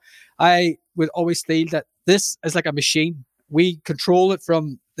 myself, I would always feel that this is like a machine. We control it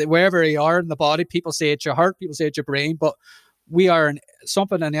from wherever we are in the body. People say it's your heart, people say it's your brain, but we are an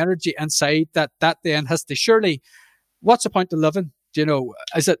energy inside that then has to surely, what's the point of living?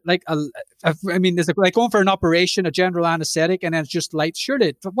 Is it like is it like going for an operation, a general anesthetic, and then it's just light?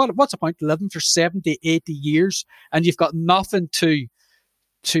 Surely, what's the point of living for 70, 80 years, and you've got nothing to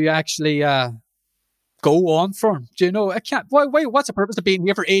actually go on from? I can't. Why? What's the purpose of being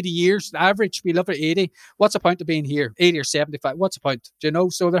here for 80 years? The average, we live at 80. What's the point of being here? 80 or 75. What's the point?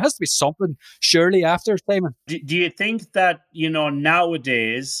 So there has to be something surely after, Simon. Do you think that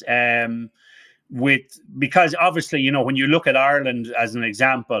nowadays, because obviously, when you look at Ireland as an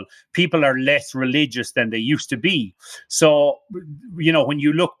example, people are less religious than they used to be. So, when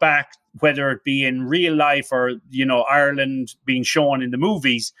you look back, whether it be in real life or, Ireland being shown in the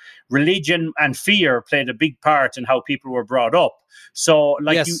movies, religion and fear played a big part in how people were brought up. So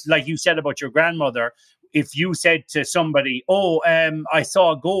like you said about your grandmother, if you said to somebody, I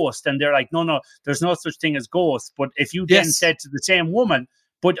saw a ghost, and they're like, no, there's no such thing as ghosts. But if you then said to the same woman,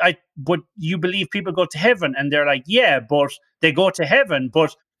 but you believe people go to heaven, and they're like, yeah, but they go to heaven,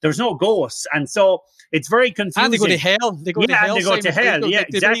 but there's no ghosts. And so it's very confusing. And they go to hell. They go to hell.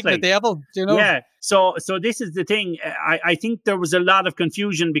 Exactly. They believe in the devil, Yeah. So this is the thing. I think there was a lot of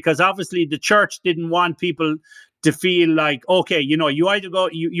confusion, because obviously the church didn't want people to feel like, okay, you either go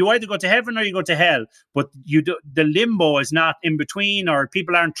to heaven or you go to hell, but the limbo is not in between, or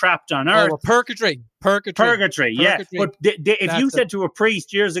people aren't trapped on earth. Purgatory. Yeah. But if you said to a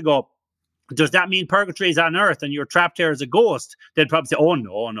priest years ago, does that mean purgatory is on earth and you're trapped here as a ghost? They'd probably say, oh,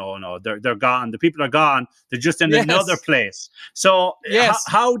 no, they're gone. The people are gone. They're just in another place. So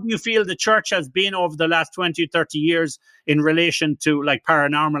how do you feel the church has been over the last 20, 30 years in relation to like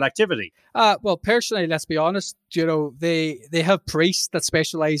paranormal activity? Well, personally, let's be honest, they have priests that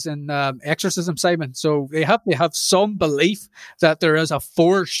specialize in exorcism, Simon. So they have to have some belief that there is a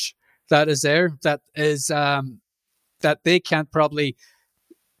force that is there, that is that they can't probably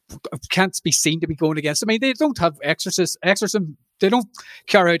can't be seen to be going against. I mean, they don't have exorcism. They don't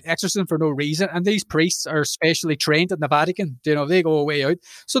carry out exorcism for no reason. And these priests are specially trained in the Vatican. They go way out.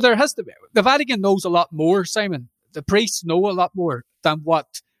 So there has to be, the Vatican knows a lot more, Simon. The priests know a lot more than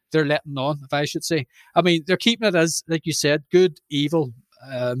what they're letting on, if I should say. I mean, they're keeping it as, like you said, good, evil,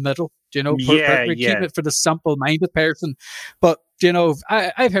 middle. We're keeping it for the simple-minded person. But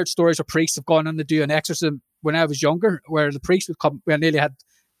I've heard stories of priests have gone on to do an exorcism when I was younger, where the priest would come, when nearly had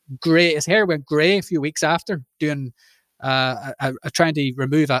his hair went grey a few weeks after doing trying to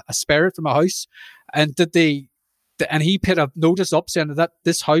remove a spirit from a house, and and he put a notice up saying that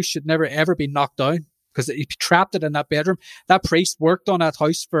this house should never ever be knocked down because he trapped it in that bedroom. That priest worked on that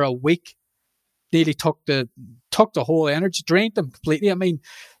house for a week, nearly took the whole energy, drained them completely. I mean,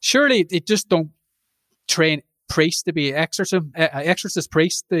 surely they just don't train priests to be exorcist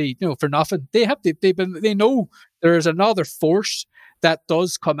priests, for nothing. They know there's another force that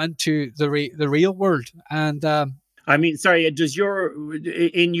does come into the real world. And I mean, sorry,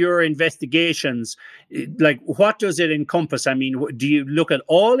 in your investigations, like, what does it encompass? I mean, do you look at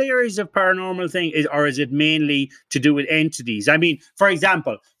all areas of paranormal thing, or is it mainly to do with entities? I mean, for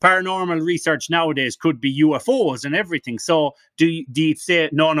example, paranormal research nowadays could be UFOs and everything. So do you say,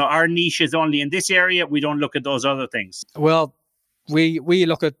 no, our niche is only in this area, we don't look at those other things? Well, we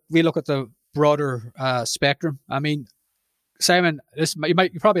look at the broader spectrum. I mean, Simon,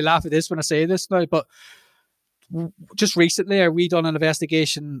 you probably laugh at this when I say this now, but just recently, we done an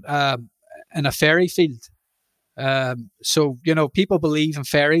investigation in a fairy field. So, people believe in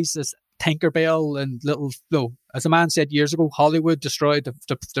fairies as Tinkerbell and as a man said years ago, Hollywood destroyed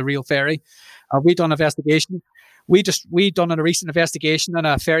the real fairy. We done an investigation. We done a recent investigation in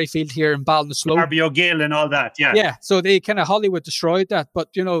a fairy field here in Ballinasloe. Darby O'Gill and all that, yeah. Yeah, so they kind of Hollywood destroyed that, but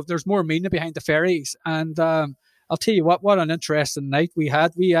there's more meaning behind the fairies. And I'll tell you what an interesting night we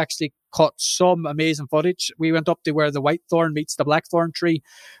had. We actually caught some amazing footage. We went up to where the white thorn meets the blackthorn tree,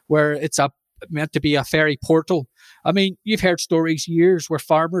 where it's meant to be a fairy portal. I mean, you've heard stories years where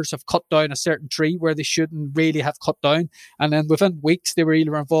farmers have cut down a certain tree where they shouldn't really have cut down, and then within weeks they were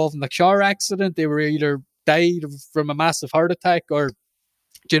either involved in a car accident, they were either died from a massive heart attack, or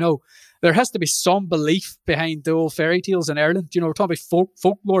there has to be some belief behind the old fairy tales in Ireland. We're talking about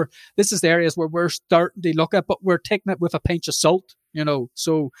folklore. This is the areas where we're starting to look at, but we're taking it with a pinch of salt,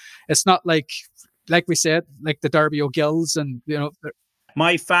 So it's not like we said, like the Darby O'Gills and,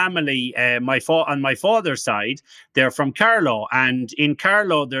 My family, on my father's side, they're from Carlow, and in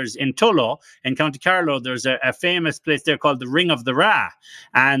Carlow, in Tullow, in County Carlow, there's a famous place there called the Ring of the Ra,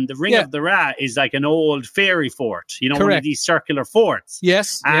 and the Ring of the Ra is like an old fairy fort, Correct. One of these circular forts.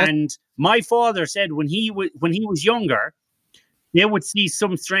 Yes, and my father said when he was younger, they would see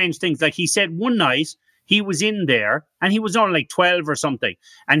some strange things. Like he said, one night he was in there, and he was only like 12 or something,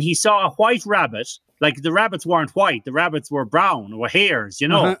 and he saw a white rabbit. Like, the rabbits weren't white; the rabbits were brown, or hares,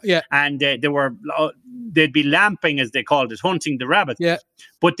 And they'd be lamping, as they called it, hunting the rabbits. Yeah.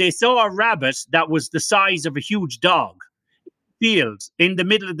 But they saw a rabbit that was the size of a huge dog, field in the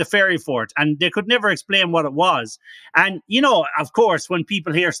middle of the fairy fort, and they could never explain what it was. And of course, when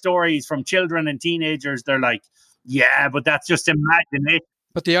people hear stories from children and teenagers, they're like, "Yeah, but that's just imagination."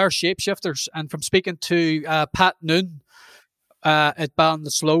 But they are shapeshifters. And from speaking to Pat Noon at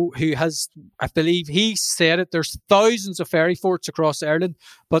Ballinasloe, who has, I believe he said it, there's thousands of fairy forts across Ireland,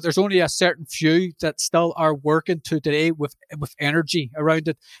 but there's only a certain few that still are working to today with energy around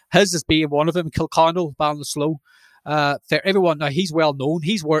it. His is being one of them, Kilconnell, Ballinasloe. Everyone now, he's well known.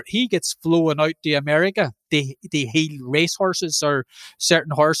 He gets flown out to America. They heal race horses or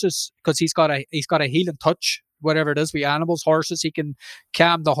certain horses because he's got a healing touch. Whatever it is with animals, horses, he can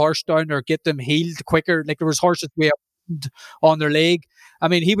calm the horse down or get them healed quicker. Like there was horses way up on their leg. I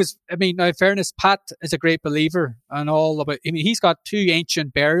mean, now in fairness, Pat is a great believer and all about. I mean, he's got 2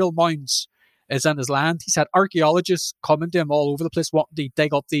 ancient burial mounds is in his land. He's had archaeologists coming to him all over the place wanting to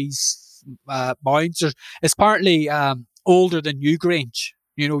dig up these mounds. It's apparently older than Newgrange.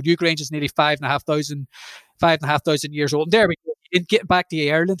 Newgrange is nearly 5,500 years old. And there we go. And getting back to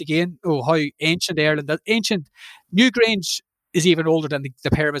Ireland again, how ancient Ireland is. Ancient Newgrange is even older than the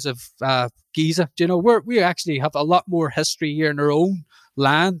pyramids of Giza. We actually have a lot more history here in our own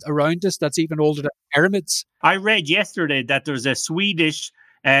land around us that's even older than pyramids. I read yesterday that there's a Swedish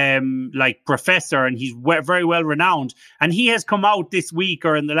professor, and he's very well renowned, and he has come out this week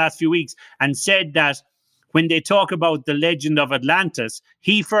or in the last few weeks and said that when they talk about the legend of Atlantis,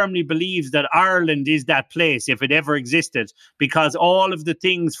 he firmly believes that Ireland is that place if it ever existed, because all of the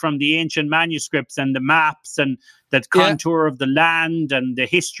things from the ancient manuscripts and the maps and that contour of the land and the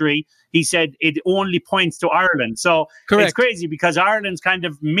history, he said it only points to Ireland. So It's crazy because Ireland's kind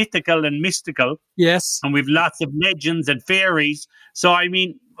of mythical and mystical. Yes. And we've lots of legends and fairies. So, I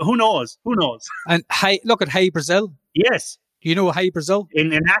mean, who knows? Who knows? And look at High Brazil. Yes. You know High Brazil?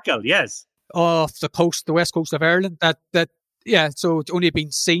 In Achill, yes. Off the coast, the west coast of Ireland. So it's only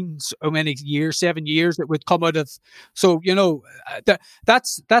been seen so many years, 7 years, it would come out of. So,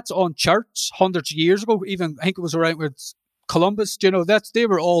 that's on charts hundreds of years ago. Even, I think it was around with Columbus, they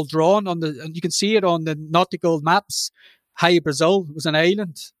were all drawn on and you can see it on the nautical maps. High Brazil was an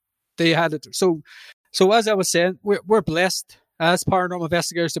island. They had it. So as I was saying, we're blessed as paranormal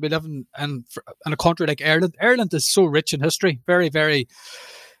investigators to be living in a country like Ireland. Ireland is so rich in history, very, very,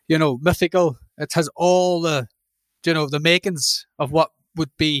 mythical. It has all the, the makings of what would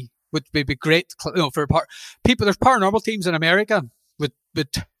be great, for people. There's paranormal teams in America would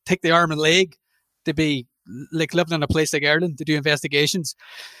take the arm and leg to be like living in a place like Ireland to do investigations.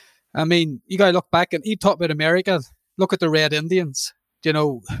 I mean, you gotta look back and you talk about America. Look at the Red Indians.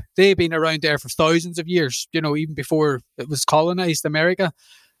 They've been around there for thousands of years. Even before it was colonized America.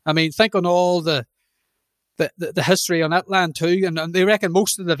 I mean, think on all the history on that land too, and they reckon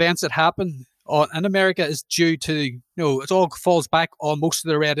most of the events that happen in America is due to, it all falls back on most of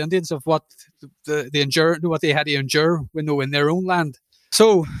the Red Indians of what they endured, what they had to endure in their own land.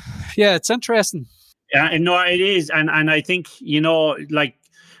 So, yeah, it's interesting. Yeah, no, it is, and I think like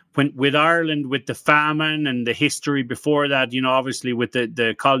when with Ireland, with the famine and the history before that, obviously with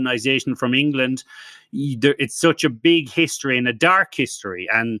the colonization from England. It's such a big history and a dark history,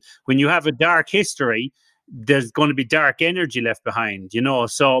 and when you have a dark history, there's going to be dark energy left behind,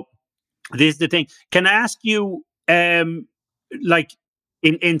 so this is the thing. Can I ask you, like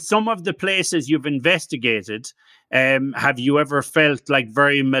in some of the places you've investigated, have you ever felt like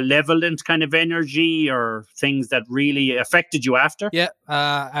very malevolent kind of energy or things that really affected you after? Yeah,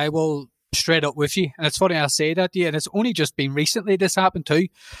 I will straight up with you. And it's funny I say that, yeah, and it's only just been recently this happened too.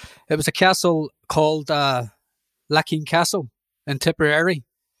 It was a castle called Lackeen Castle in Tipperary,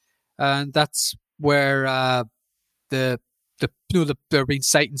 and that's where there have been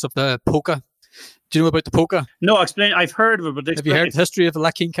sightings of the Poca. Do you know about the Poca? No, explain. I've heard of it, but have you heard the history of the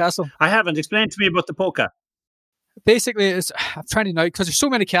Lackeen Castle? I haven't. Explain to me about the Poca. Basically, I'm trying to know, because there's so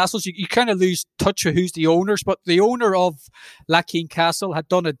many castles, you kind of lose touch of who's the owners. But the owner of Lackeen Castle had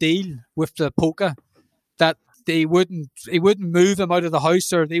done a deal with the Poca that he wouldn't move them out of the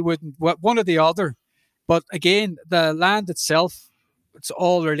house, or they wouldn't, one or the other. But again, the land itself, it's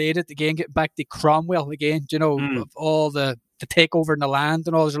all related. Again, getting back to Cromwell again, of all the takeover in the land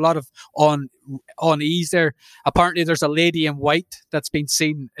and all. There's a lot of unease there. Apparently, there's a lady in white that's been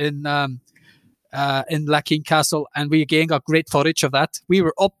seen in Lackeen Castle, and we again got great footage of that. We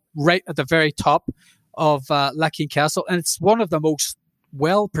were up right at the very top of Lackeen Castle, and it's one of the most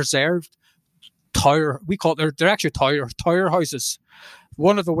well preserved tower. We call it, they're actually tower houses.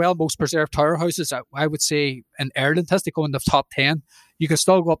 One of the most preserved tower houses, I would say, in Ireland. Has to go in the top 10. You can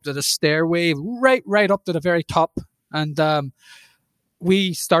still go up to the stairway, right up to the very top. And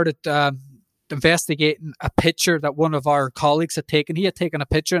we started investigating a picture that one of our colleagues had taken. He had taken a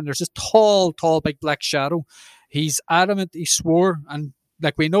picture, and there's this tall, big black shadow. He's adamant. He swore, and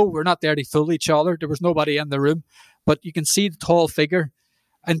like we know, we're not there to fool each other. There was nobody in the room, but you can see the tall figure.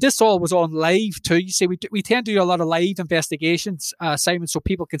 And this all was on live too. You see, we tend to do a lot of live investigations, Simon, so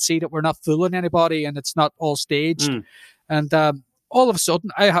people can see that we're not fooling anybody and it's not all staged. And all of a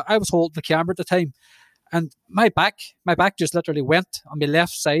sudden, I was holding the camera at the time, and my back just literally went on my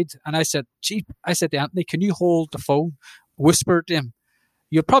left side. And I said to Anthony, can you hold the phone? Whispered to him,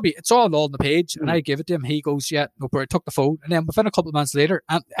 it's all on the page. And I give it to him. He goes, yeah, no problem. I took the phone. And then within a couple of months later,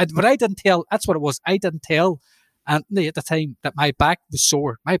 but I didn't tell, that's what it was. I didn't tell Anthony at the time that my back was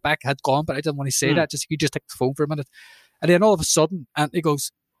sore. My back had gone, but I didn't want to say that. You just take the phone for a minute. And then all of a sudden, Anthony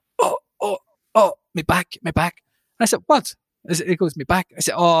goes, oh, my back. And I said, what? He goes, my back. I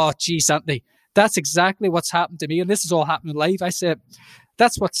said, oh, geez, Anthony, that's exactly what's happened to me. And this is all happening live. I said,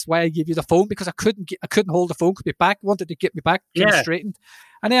 that's why I give you the phone, because I couldn't hold the phone because my back wanted to get me back straightened.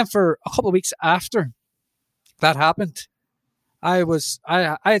 And then for a couple of weeks after that happened, I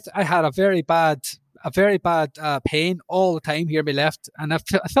had a very bad pain all the time here on my left, and I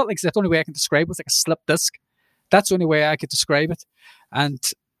felt like the only way I can describe it was like a slip disc. That's the only way I could describe it. And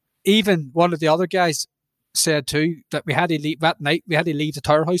even one of the other guys said too that we had to leave that night. We had to leave the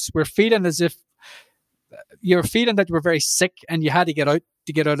tower house. We're feeling as if you're feeling that you were very sick and you had to get out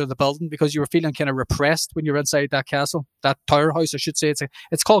to get out of the building because you were feeling kind of repressed when you were inside that castle, that tower house, I should say.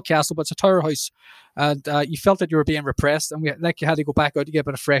 It's called castle, but it's a tower house. And you felt that you were being repressed, and you had to go back out to get a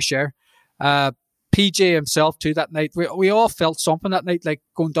bit of fresh air. PJ himself too that night. We all felt something that night, like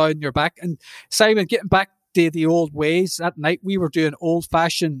going down your back. And Simon, getting back to the old ways, that night we were doing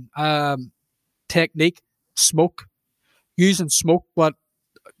old-fashioned technique, smoke, using smoke, what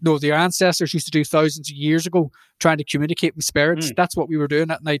their ancestors used to do thousands of years ago, trying to communicate with spirits. That's what we were doing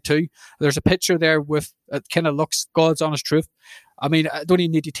that night too. There's a picture there with, it kind of looks God's honest truth. I mean, I don't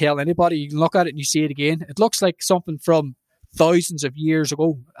even need to tell anybody. You can look at it and you see it again. It looks like something from thousands of years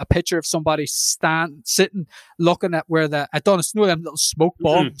ago. A picture of somebody sitting, looking at where them little smoke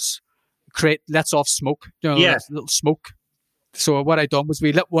bombs lets off smoke. Little smoke. So what I done was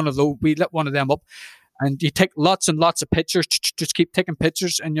we lit one of them up, and you take lots and lots of pictures. Just keep taking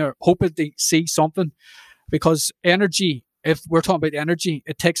pictures, and you're hoping to see something, because energy. If we're talking about energy,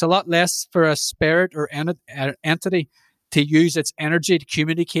 it takes a lot less for a spirit or entity to use its energy to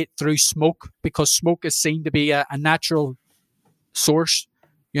communicate through smoke, because smoke is seen to be a natural source,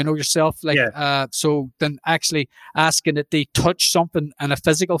 yourself. So then actually asking it to touch something in a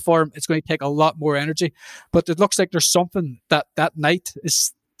physical form, it's going to take a lot more energy. But it looks like there's something that night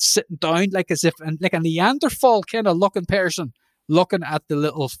is sitting down, like as if, like a Neanderthal kind of looking person, looking at the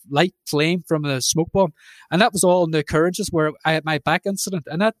little light flame from the smoke bomb. And that was all in the occurrences where I had my back incident.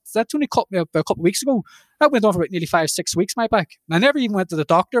 And that's only caught me up a couple of weeks ago. That went on for about nearly 5-6 weeks, my back. And I never even went to the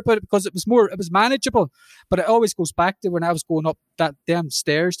doctor about it, because it was manageable. But it always goes back to when I was going up that damn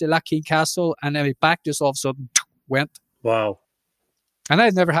stairs to Lackeen Castle, and then my back just all of a sudden went. Wow. And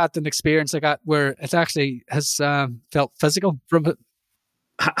I've never had an experience like that where it actually has felt physical from it.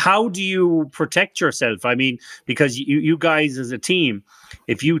 How do you protect yourself? I mean, because you guys as a team,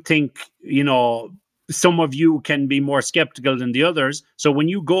 if you think, some of you can be more skeptical than the others. So when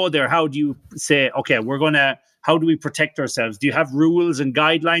you go there, how do you say, okay, how do we protect ourselves? Do you have rules and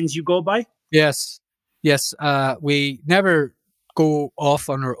guidelines you go by? Yes. We never go off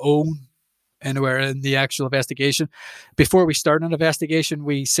on our own anywhere in the actual investigation. Before we start an investigation,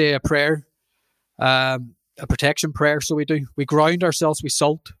 we say a prayer, a protection prayer. So we ground ourselves with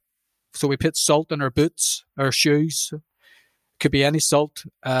salt. So we put salt in our boots, our shoes. Could be any salt.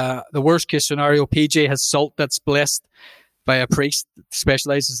 The worst case scenario, PJ has salt that's blessed by a priest that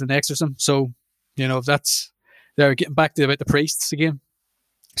specializes in exorcism. So, they're getting back to about the priests again.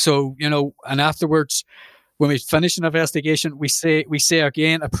 So, and afterwards, when we finish an investigation, we say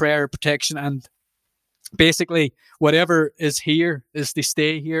again a prayer of protection, and basically whatever is here is to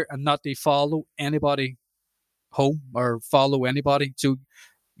stay here and not to follow anybody home or follow anybody. So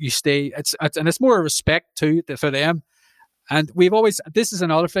you stay. It's more respect too for them. And this is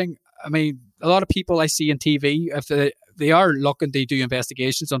another thing. I mean, a lot of people I see on TV, if they are looking to do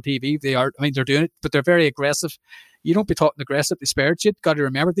investigations on TV, they're doing it, but they're very aggressive. You don't be talking aggressive to spirits. You've got to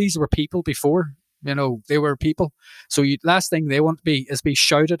remember, these were people before. They were people. So last thing they want to be is be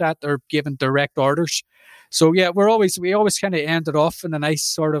shouted at or given direct orders. So yeah, we always kind of end it off in a nice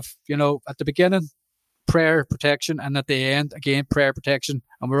sort of, at the beginning, prayer protection, and at the end again prayer protection,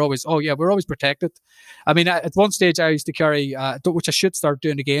 and we're always protected. I mean, at one stage I used to carry, which I should start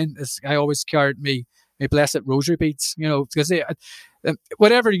doing again, is I always carried me blessed rosary beads, because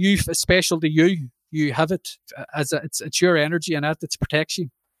whatever is special to you, you have it as it's your energy, and that it protects you.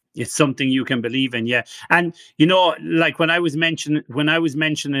 It's something you can believe in, yeah. And like when I was mentioning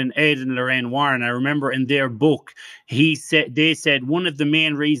Ed and Lorraine Warren, I remember in their book, they said one of the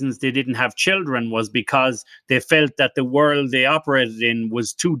main reasons they didn't have children was because they felt that the world they operated in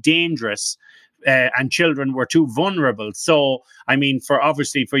was too dangerous, and children were too vulnerable. So, I mean, for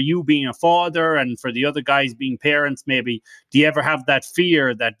you being a father and for the other guys being parents, maybe, do you ever have that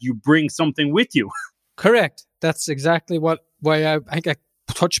fear that you bring something with you? Correct. That's exactly why I think I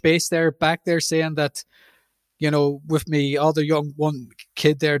touch base back there, saying that, with me, other young one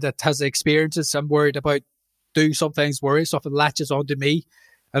kid there that has experiences, I'm worried about, sometimes worry something latches onto me,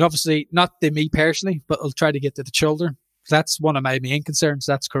 and obviously not to me personally, but I'll try to get to the children. That's one of my main concerns.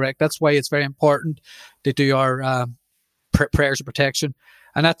 That's correct. That's why it's very important to do our prayers of protection.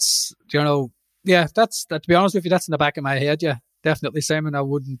 And that's, that's to be honest with you, that's in the back of my head. Yeah, definitely, Simon. I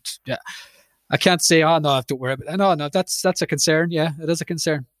wouldn't, I can't say, oh, no, I have to worry about it. No, that's a concern. Yeah, it is a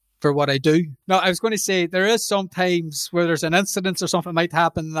concern for what I do. No, I was going to say, there is sometimes where there's an incident or something might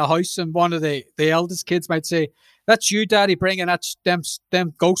happen in the house, and one of the eldest kids might say, that's you, Daddy, bringing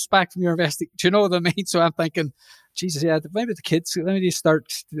them ghosts back from your investigation. Do you know what I mean? So I'm thinking, Jesus, yeah, maybe the kids, let me just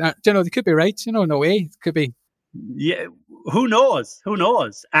start, they could be right. No way. It could be. Yeah, who knows? Who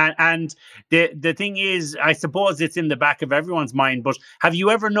knows? And the thing is, I suppose it's in the back of everyone's mind. But have you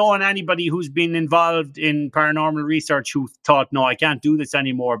ever known anybody who's been involved in paranormal research who thought, "No, I can't do this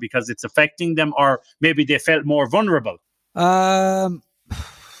anymore because it's affecting them," or maybe they felt more vulnerable? No,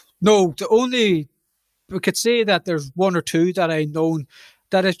 we could say that there's one or two that I know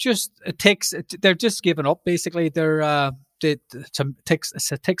that they're just giving up. Basically, it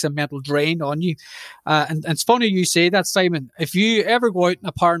takes a mental drain on you. And it's funny you say that, Simon. If you ever go out in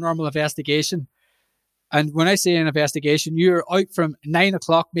a paranormal investigation, and when I say an investigation, you're out from 9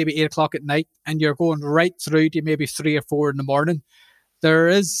 o'clock, maybe 8 o'clock at night, and you're going right through to maybe 3 or 4 in the morning. There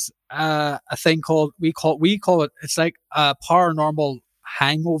is a thing called, we call it, it's like a paranormal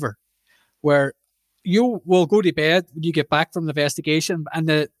hangover, where you will go to bed when you get back from the investigation, and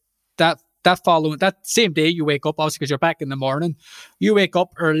that same day you wake up, obviously because you're back in the morning, you wake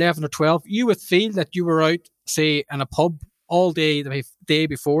up or 11 or 12, you would feel that you were out, say, in a pub all day the day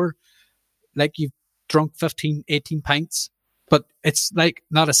before, like you've drunk 15, 18 pints, but it's like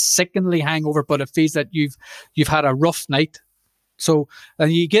not a sickenly hangover, but it feels that you've had a rough night. So,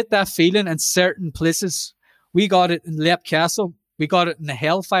 and you get that feeling in certain places. We got it in Leap Castle. We got it in the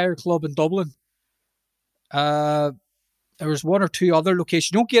Hellfire Club in Dublin. There was one or two other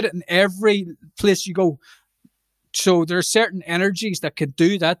locations. You don't get it in every place you go. So there are certain energies that can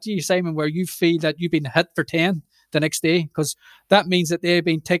do that to you, Simon, where you feel that you've been hit for 10 the next day, because that means that they've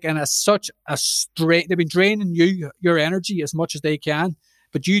been taking they've been draining your energy as much as they can,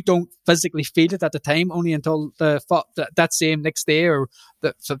 but you don't physically feel it at the time, only until that same next day, or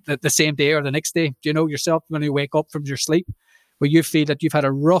the same day or the next day. Do you know yourself when you wake up from your sleep, where you feel that you've had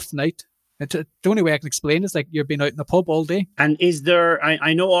a rough night? The only way I can explain it is like you've been out in the pub all day. And is there,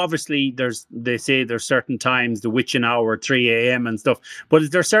 I know obviously they say there's certain times, the witching hour, 3 a.m. and stuff, but is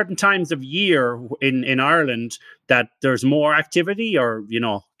there certain times of year in Ireland that there's more activity, or,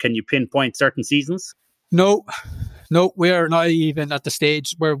 can you pinpoint certain seasons? No, we're not even at the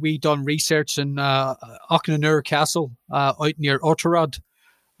stage where we done research in Auchinanure Castle out near Oughterard,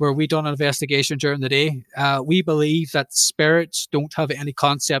 where we done an investigation during the day. We believe that spirits don't have any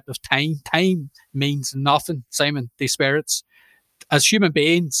concept of time. Time means nothing, Simon. The spirits, as human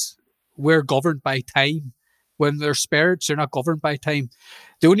beings, we're governed by time. When they're spirits, they're not governed by time.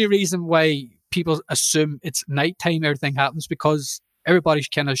 The only reason why people assume it's nighttime, everything happens, because everybody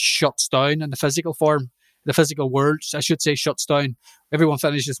kind of shuts down in the physical form. The physical world, I should say, shuts down. Everyone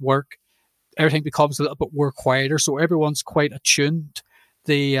finishes work. Everything becomes a little bit more quieter. So everyone's quite attuned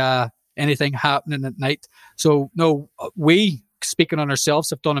anything happening at night. So no, we, speaking on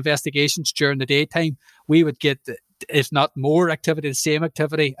ourselves, have done investigations during the daytime. We would get, if not more activity, the same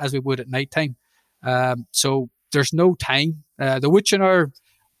activity as we would at nighttime. So there's no time. The witching hour,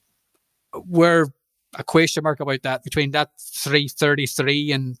 we're a question mark about that, between that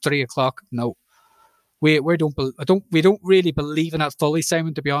 3:33 and 3 o'clock. No, we don't really believe in that fully,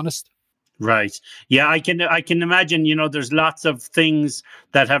 Simon, to be honest. Right. Yeah, I can imagine, there's lots of things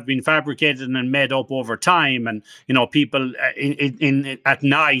that have been fabricated and made up over time. And, people in at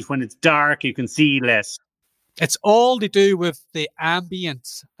night when it's dark, you can see less. It's all to do with the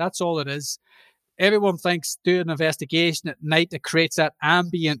ambience. That's all it is. Everyone thinks doing an investigation at night, it creates that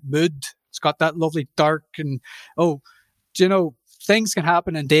ambient mood. It's got that lovely dark and, things can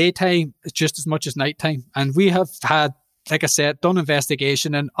happen in daytime just as much as nighttime. And we have had, like I said, done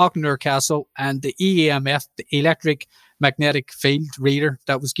investigation in Auchinanure Castle, and the EMF, the electric magnetic field reader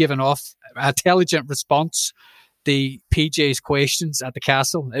that was given off intelligent response, the PJ's questions at the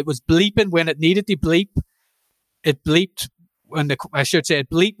castle. It was bleeping when it needed to bleep. It bleeped it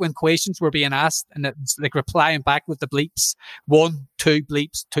bleeped when questions were being asked, and it's like replying back with the bleeps. 1, 2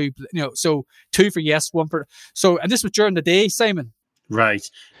 bleeps, 2, so 2 for yes, 1 for, so, and this was during the day, Simon. Right.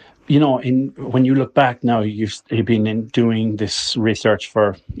 When you look back now, you've been doing this research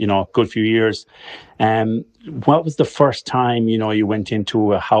for, a good few years. What was the first time, you went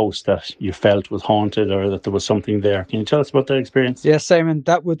into a house that you felt was haunted, or that there was something there? Can you tell us about that experience? Yes, Simon,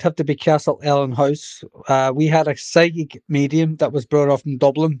 that would have to be Castleellen House. We had a psychic medium that was brought up from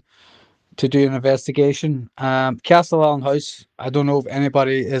Dublin to do an investigation. Castleellen House, I don't know if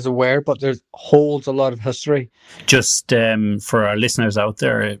anybody is aware, but there holds a lot of history. Just for our listeners out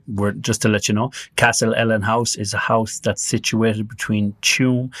there, just to let you know, Castleellen House is a house that's situated between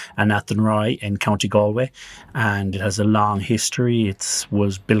Tuam and Athenry in County Galway, and it has a long history. It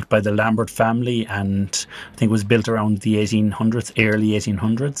was built by the Lambert family, and I think it was built around the 1800s, early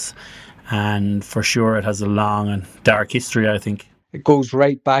 1800s, and for sure it has a long and dark history, I think. It goes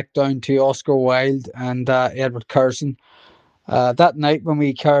right back down to Oscar Wilde and Edward Carson. That night when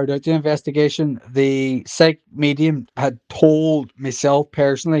we carried out the investigation, the psych medium had told myself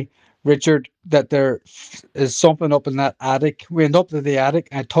personally, Richard, that there is something up in that attic. We went up to the attic,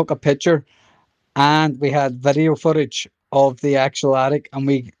 I took a picture, and we had video footage of the actual attic, and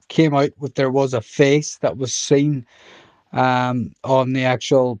we came out with there was a face that was seen on the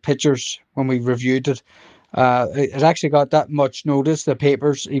actual pictures when we reviewed it. It actually got that much notice. The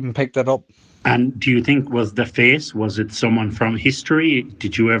papers even picked it up. And do you think was the face, was it someone from history?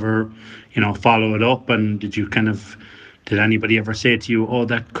 Did you ever, follow it up? And did anybody ever say to you, oh,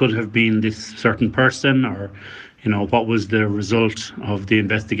 that could have been this certain person? Or, what was the result of the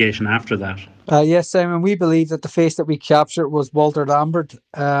investigation after that? Yes, Simon, we believe that the face that we captured was Walter Lambert,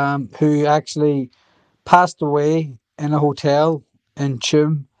 who actually passed away in a hotel in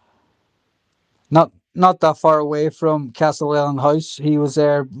Tuam, not that far away from Castlellan House. He was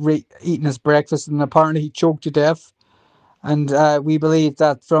there eating his breakfast, and apparently he choked to death. And we believe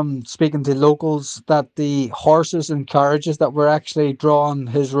that from speaking to locals, that the horses and carriages that were actually drawing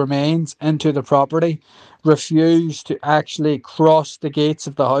his remains into the property refused to actually cross the gates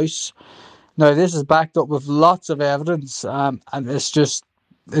of the house. Now, this is backed up with lots of evidence, and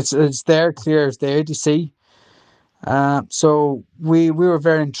it's there clear as day to see. So we were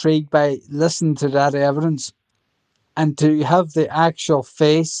very intrigued by listening to that evidence, and to have the actual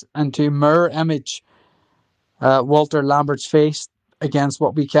face and to mirror image Walter Lambert's face against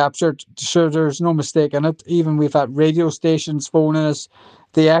what we captured. So there's no mistake in it. Even we've had radio stations phoning us.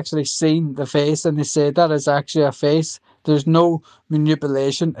 They actually seen the face and they say that is actually a face. There's no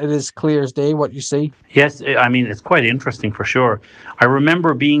manipulation. It is clear as day what you see. Yes, I mean, it's quite interesting for sure. I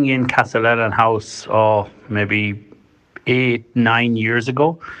remember being in Castlellan House, maybe 8, 9 years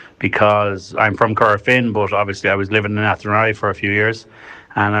ago, because I'm from Corofin, but obviously I was living in Athenry for a few years.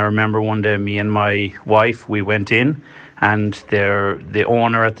 And I remember one day, me and my wife, we went in, and the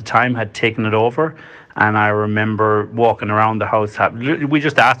owner at the time had taken it over. And I remember walking around the house. We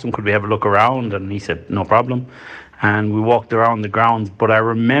just asked him, could we have a look around? And he said, no problem. And we walked around the grounds. But I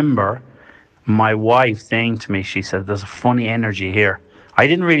remember my wife saying to me, she said, there's a funny energy here. I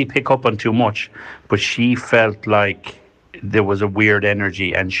didn't really pick up on too much, but she felt like there was a weird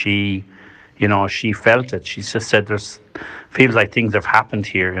energy, and she felt it. She just said feels like things have happened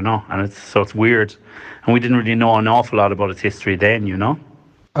here, and it's weird. And we didn't really know an awful lot about its history then.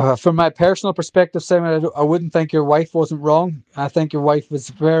 From my personal perspective, Simon, I wouldn't think your wife wasn't wrong. I think your wife was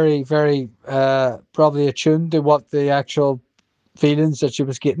very, very probably attuned to what the actual feelings that she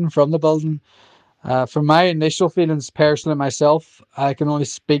was getting from the building. From my initial feelings, personally, myself, I can only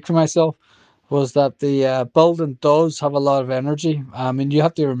speak for myself, was that the building does have a lot of energy. I mean, you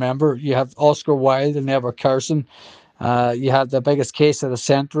have to remember, you have Oscar Wilde and Edward Carson. You have the biggest case of the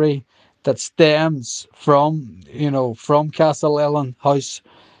century that stems from Castlellan House.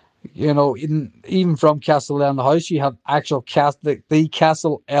 Even from Castlellan House, you have actual the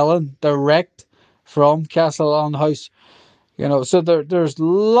Castle Ellen direct from Castlellan House. So there's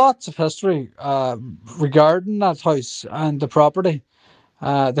lots of history regarding that house and the property.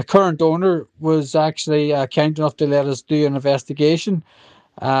 The current owner was actually kind enough to let us do an investigation.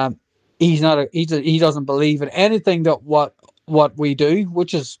 He doesn't believe in anything that what we do,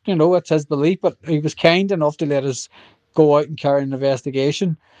 which is it's his belief. But he was kind enough to let us go out and carry an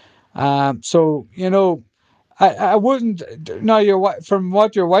investigation. So I wouldn't. No, from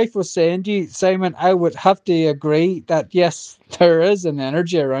what your wife was saying to you, Simon, I would have to agree that yes, there is an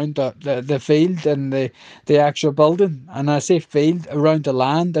energy around the field and the actual building, and I say field, around the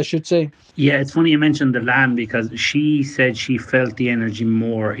land, I should say. Yeah, it's funny you mentioned the land, because she said she felt the energy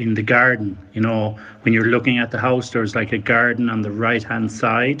more in the garden. When you're looking at the house, there's like a garden on the right hand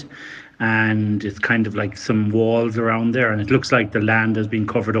side, and it's kind of like some walls around there, and it looks like the land has been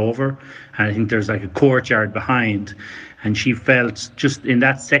covered over, and I think there's like a courtyard behind. And she felt just in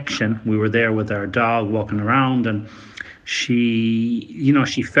that section, we were there with our dog walking around, and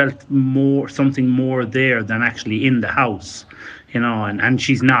she felt something more there than actually in the house, and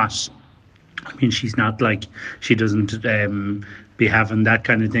she's not, I mean, she's not like, she doesn't be having that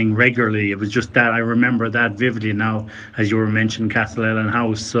kind of thing regularly. It was just that I remember that vividly now, as you were mentioning Castlellan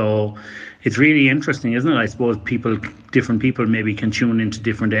House. So it's really interesting, isn't it? I suppose different people maybe can tune into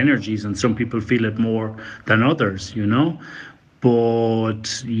different energies, and some people feel it more than others,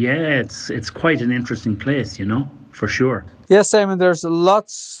 But yeah, it's quite an interesting place, for sure. Yes, Simon, there's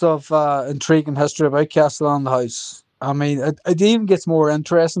lots of intriguing history about Castlellan House. I mean, it even gets more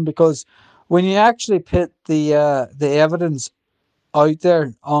interesting because when you actually put the evidence out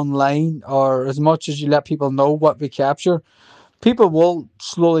there online, or as much as you let people know what we capture, people will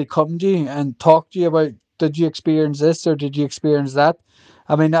slowly come to you and talk to you about did you experience this or did you experience that?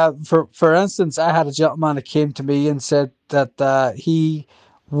 I mean, for instance, I had a gentleman that came to me and said that he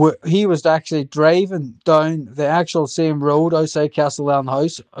was actually driving down the actual same road outside Castletown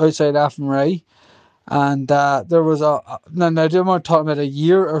House, outside Athenry, and there was now I don't want to talk about a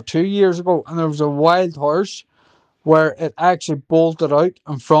year or 2 years ago, and there was a wild horse where it actually bolted out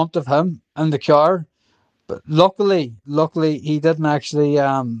in front of him in the car. But luckily, he didn't actually,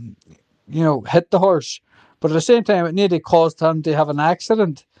 hit the horse. But at the same time, it nearly caused him to have an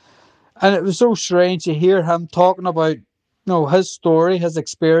accident. And it was so strange to hear him talking about, his story, his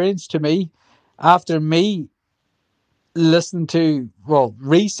experience to me, after me listening to, well,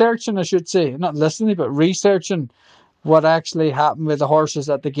 researching, I should say, not listening, but researching what actually happened with the horses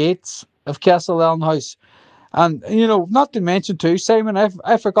at the gates of Castletown House. And, not to mention too, Simon, I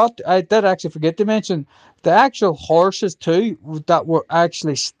did actually forget to mention the actual horses too that were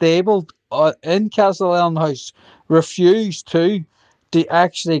actually stabled in Castletown House refused to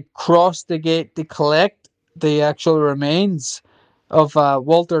actually cross the gate to collect the actual remains of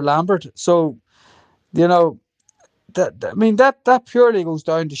Walter Lambert. So, that purely goes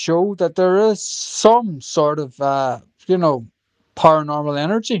down to show that there is some sort of, paranormal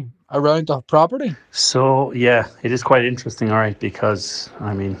energy around the property. So yeah, it is quite interesting, all right, because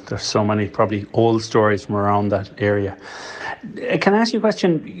I mean, there's so many probably old stories from around that area. Can I ask you a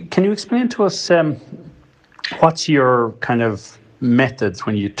question? Can you explain to us what's your kind of methods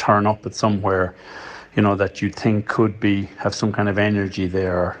when you turn up at somewhere, that you think could have some kind of energy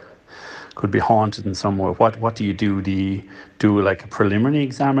there, could be haunted in some way? What do you do? Do you do like a preliminary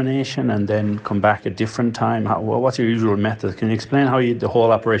examination and then come back a different time? What's your usual method? Can you explain how the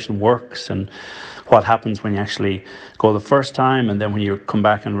whole operation works and what happens when you actually go the first time and then when you come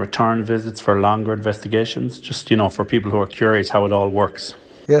back and return visits for longer investigations? Just, for people who are curious how it all works.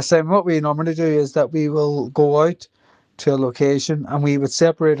 Yes, and what we normally do is that we will go out to a location and we would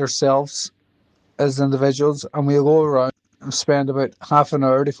separate ourselves as individuals and we'll go around and spend about half an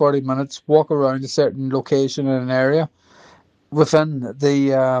hour to 40 minutes, walk around a certain location in an area within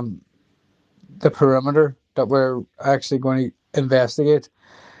the perimeter that we're actually going to investigate.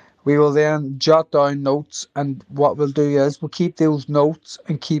 We will then jot down notes, and what we'll do is we'll keep those notes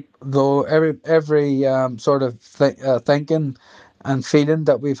and keep every sort of thinking and feeling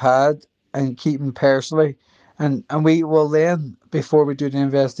that we've had and keep them personally. And we will then, before we do the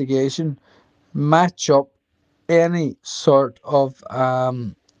investigation, match up any sort of,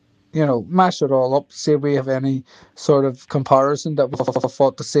 mash it all up, see if we have any sort of comparison that we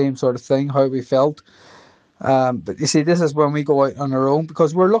thought the same sort of thing, how we felt. But you see, this is when we go out on our own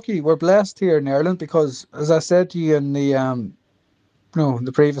because we're lucky, we're blessed here in Ireland because, as I said to you in the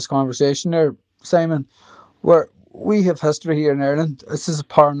previous conversation there, Simon, we have history here in Ireland. This is a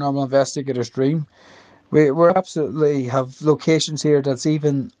paranormal investigator's dream. We absolutely have locations here that's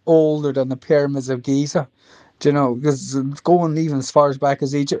even older than the pyramids of Giza. Because going even as far as back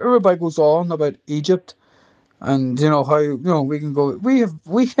as Egypt, everybody goes on about Egypt, and how we can go. We have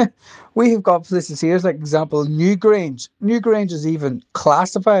got places here, like example Newgrange. Newgrange is even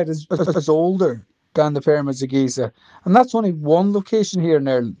classified as older than the pyramids of Giza, and that's only one location here in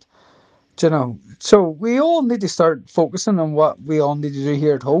Ireland. So we all need to start focusing on what we all need to do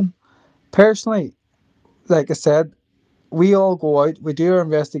here at home. Personally, like I said, we all go out, we do our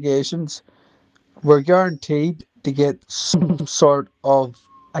investigations. We're guaranteed to get some sort of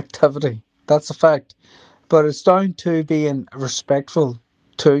activity. That's a fact. But it's down to being respectful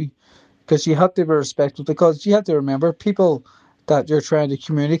too. Because you have to be respectful. Because you have to remember, people that you're trying to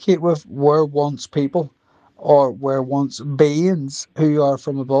communicate with were once people or were once beings who are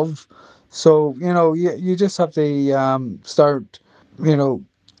from above. So, you just have to start,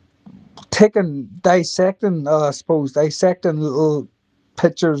 dissecting little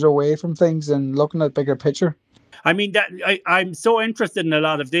pictures away from things and looking at bigger picture. I mean, I'm so interested in a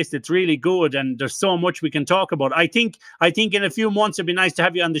lot of this. It's really good, and there's so much we can talk about. I think in a few months it'd be nice to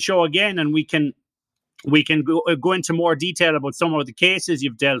have you on the show again, and we can go into more detail about some of the cases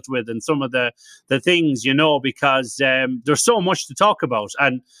you've dealt with and some of the things, because there's so much to talk about.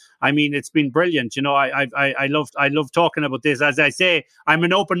 And I mean, it's been brilliant. I love talking about this. As I say, I'm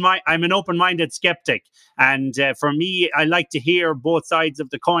an open-minded skeptic, and for me, I like to hear both sides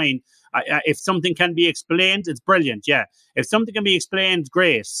of the coin. If something can be explained, it's brilliant. Yeah, if something can be explained,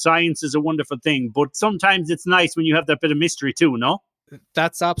 great. Science is a wonderful thing, but sometimes it's nice when you have that bit of mystery too. No.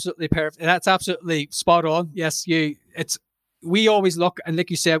 That's absolutely perfect. That's absolutely spot on. Yes, we always look, and like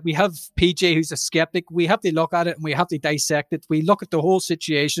you said, we have PJ who's a skeptic. We have to look at it and we have to dissect it. We look at the whole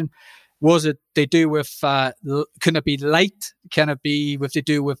situation. Was it they do with, can it be light? Can it be with they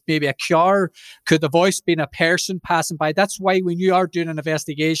do with maybe a car? Could the voice be a person passing by? That's why when you are doing an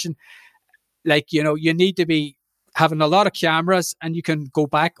investigation, like, you know, you need to be having a lot of cameras and you can go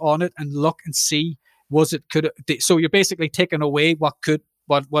back on it and look and see, so you're basically taking away what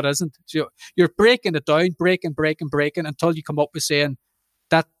isn't. So you're breaking it down, breaking until you come up with saying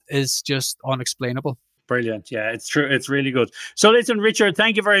that is just unexplainable. Brilliant. Yeah, it's true. It's really good. So listen, Richard,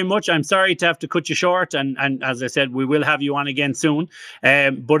 thank you very much. I'm sorry to have to cut you short. And as I said, we will have you on again soon.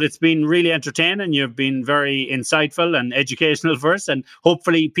 But it's been really entertaining. You've been very insightful and educational for us. And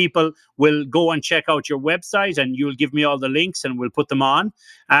hopefully people will go and check out your website and you'll give me all the links and we'll put them on.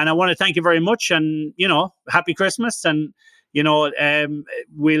 And I want to thank you very much. And, you know, happy Christmas. And, you know,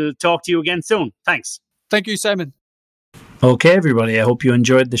 we'll talk to you again soon. Thanks. Thank you, Simon. Okay, everybody, I hope you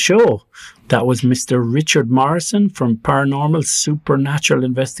enjoyed the show. That was Mr. Richard Morrison from Paranormal Supernatural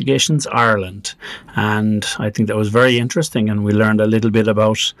Investigations Ireland. And I think that was very interesting, and we learned a little bit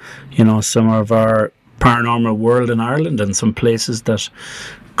about, you know, some of our paranormal world in Ireland and some places that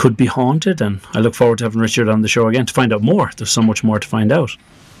could be haunted. And I look forward to having Richard on the show again to find out more. There's so much more to find out.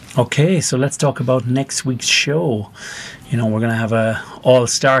 Okay, so let's talk about next week's show. You know, we're going to have a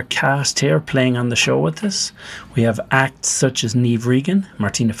all-star cast here playing on the show with us. We have acts such as Niamh Regan,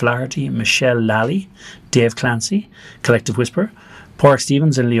 Martina Flaherty, Michelle Lally, Dave Clancy, Collective Whisper, Pádraig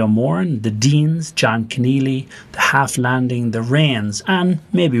Stevens and Leo Moran, the Deans, John Keneally, the Half Landing, the Rains, and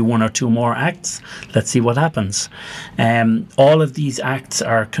maybe one or two more acts. Let's see what happens. All of these acts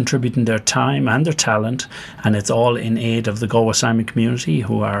are contributing their time and their talent, and it's all in aid of the Galway Simon community,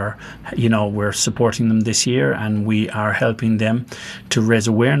 who are, you know, we're supporting them this year, and we are helping them to raise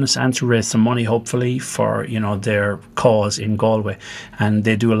awareness and to raise some money, hopefully, for, you know, their cause in Galway. And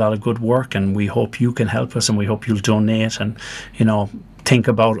they do a lot of good work, and we hope you can help us, and we hope you'll donate and, you know, think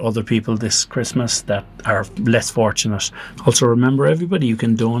about other people this Christmas that are less fortunate. Also, remember, everybody, you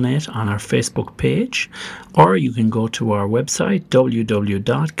can donate on our Facebook page, or you can go to our website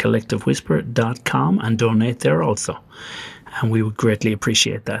www.collectivewhisper.com and donate there also, and we would greatly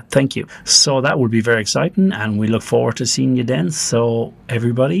appreciate that. Thank you. So that would be very exciting, and we look forward to seeing you then. So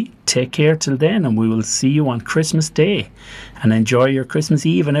everybody, take care till then, and we will see you on Christmas Day, and enjoy your Christmas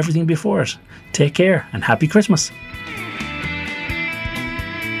Eve and everything before it. Take care and happy Christmas.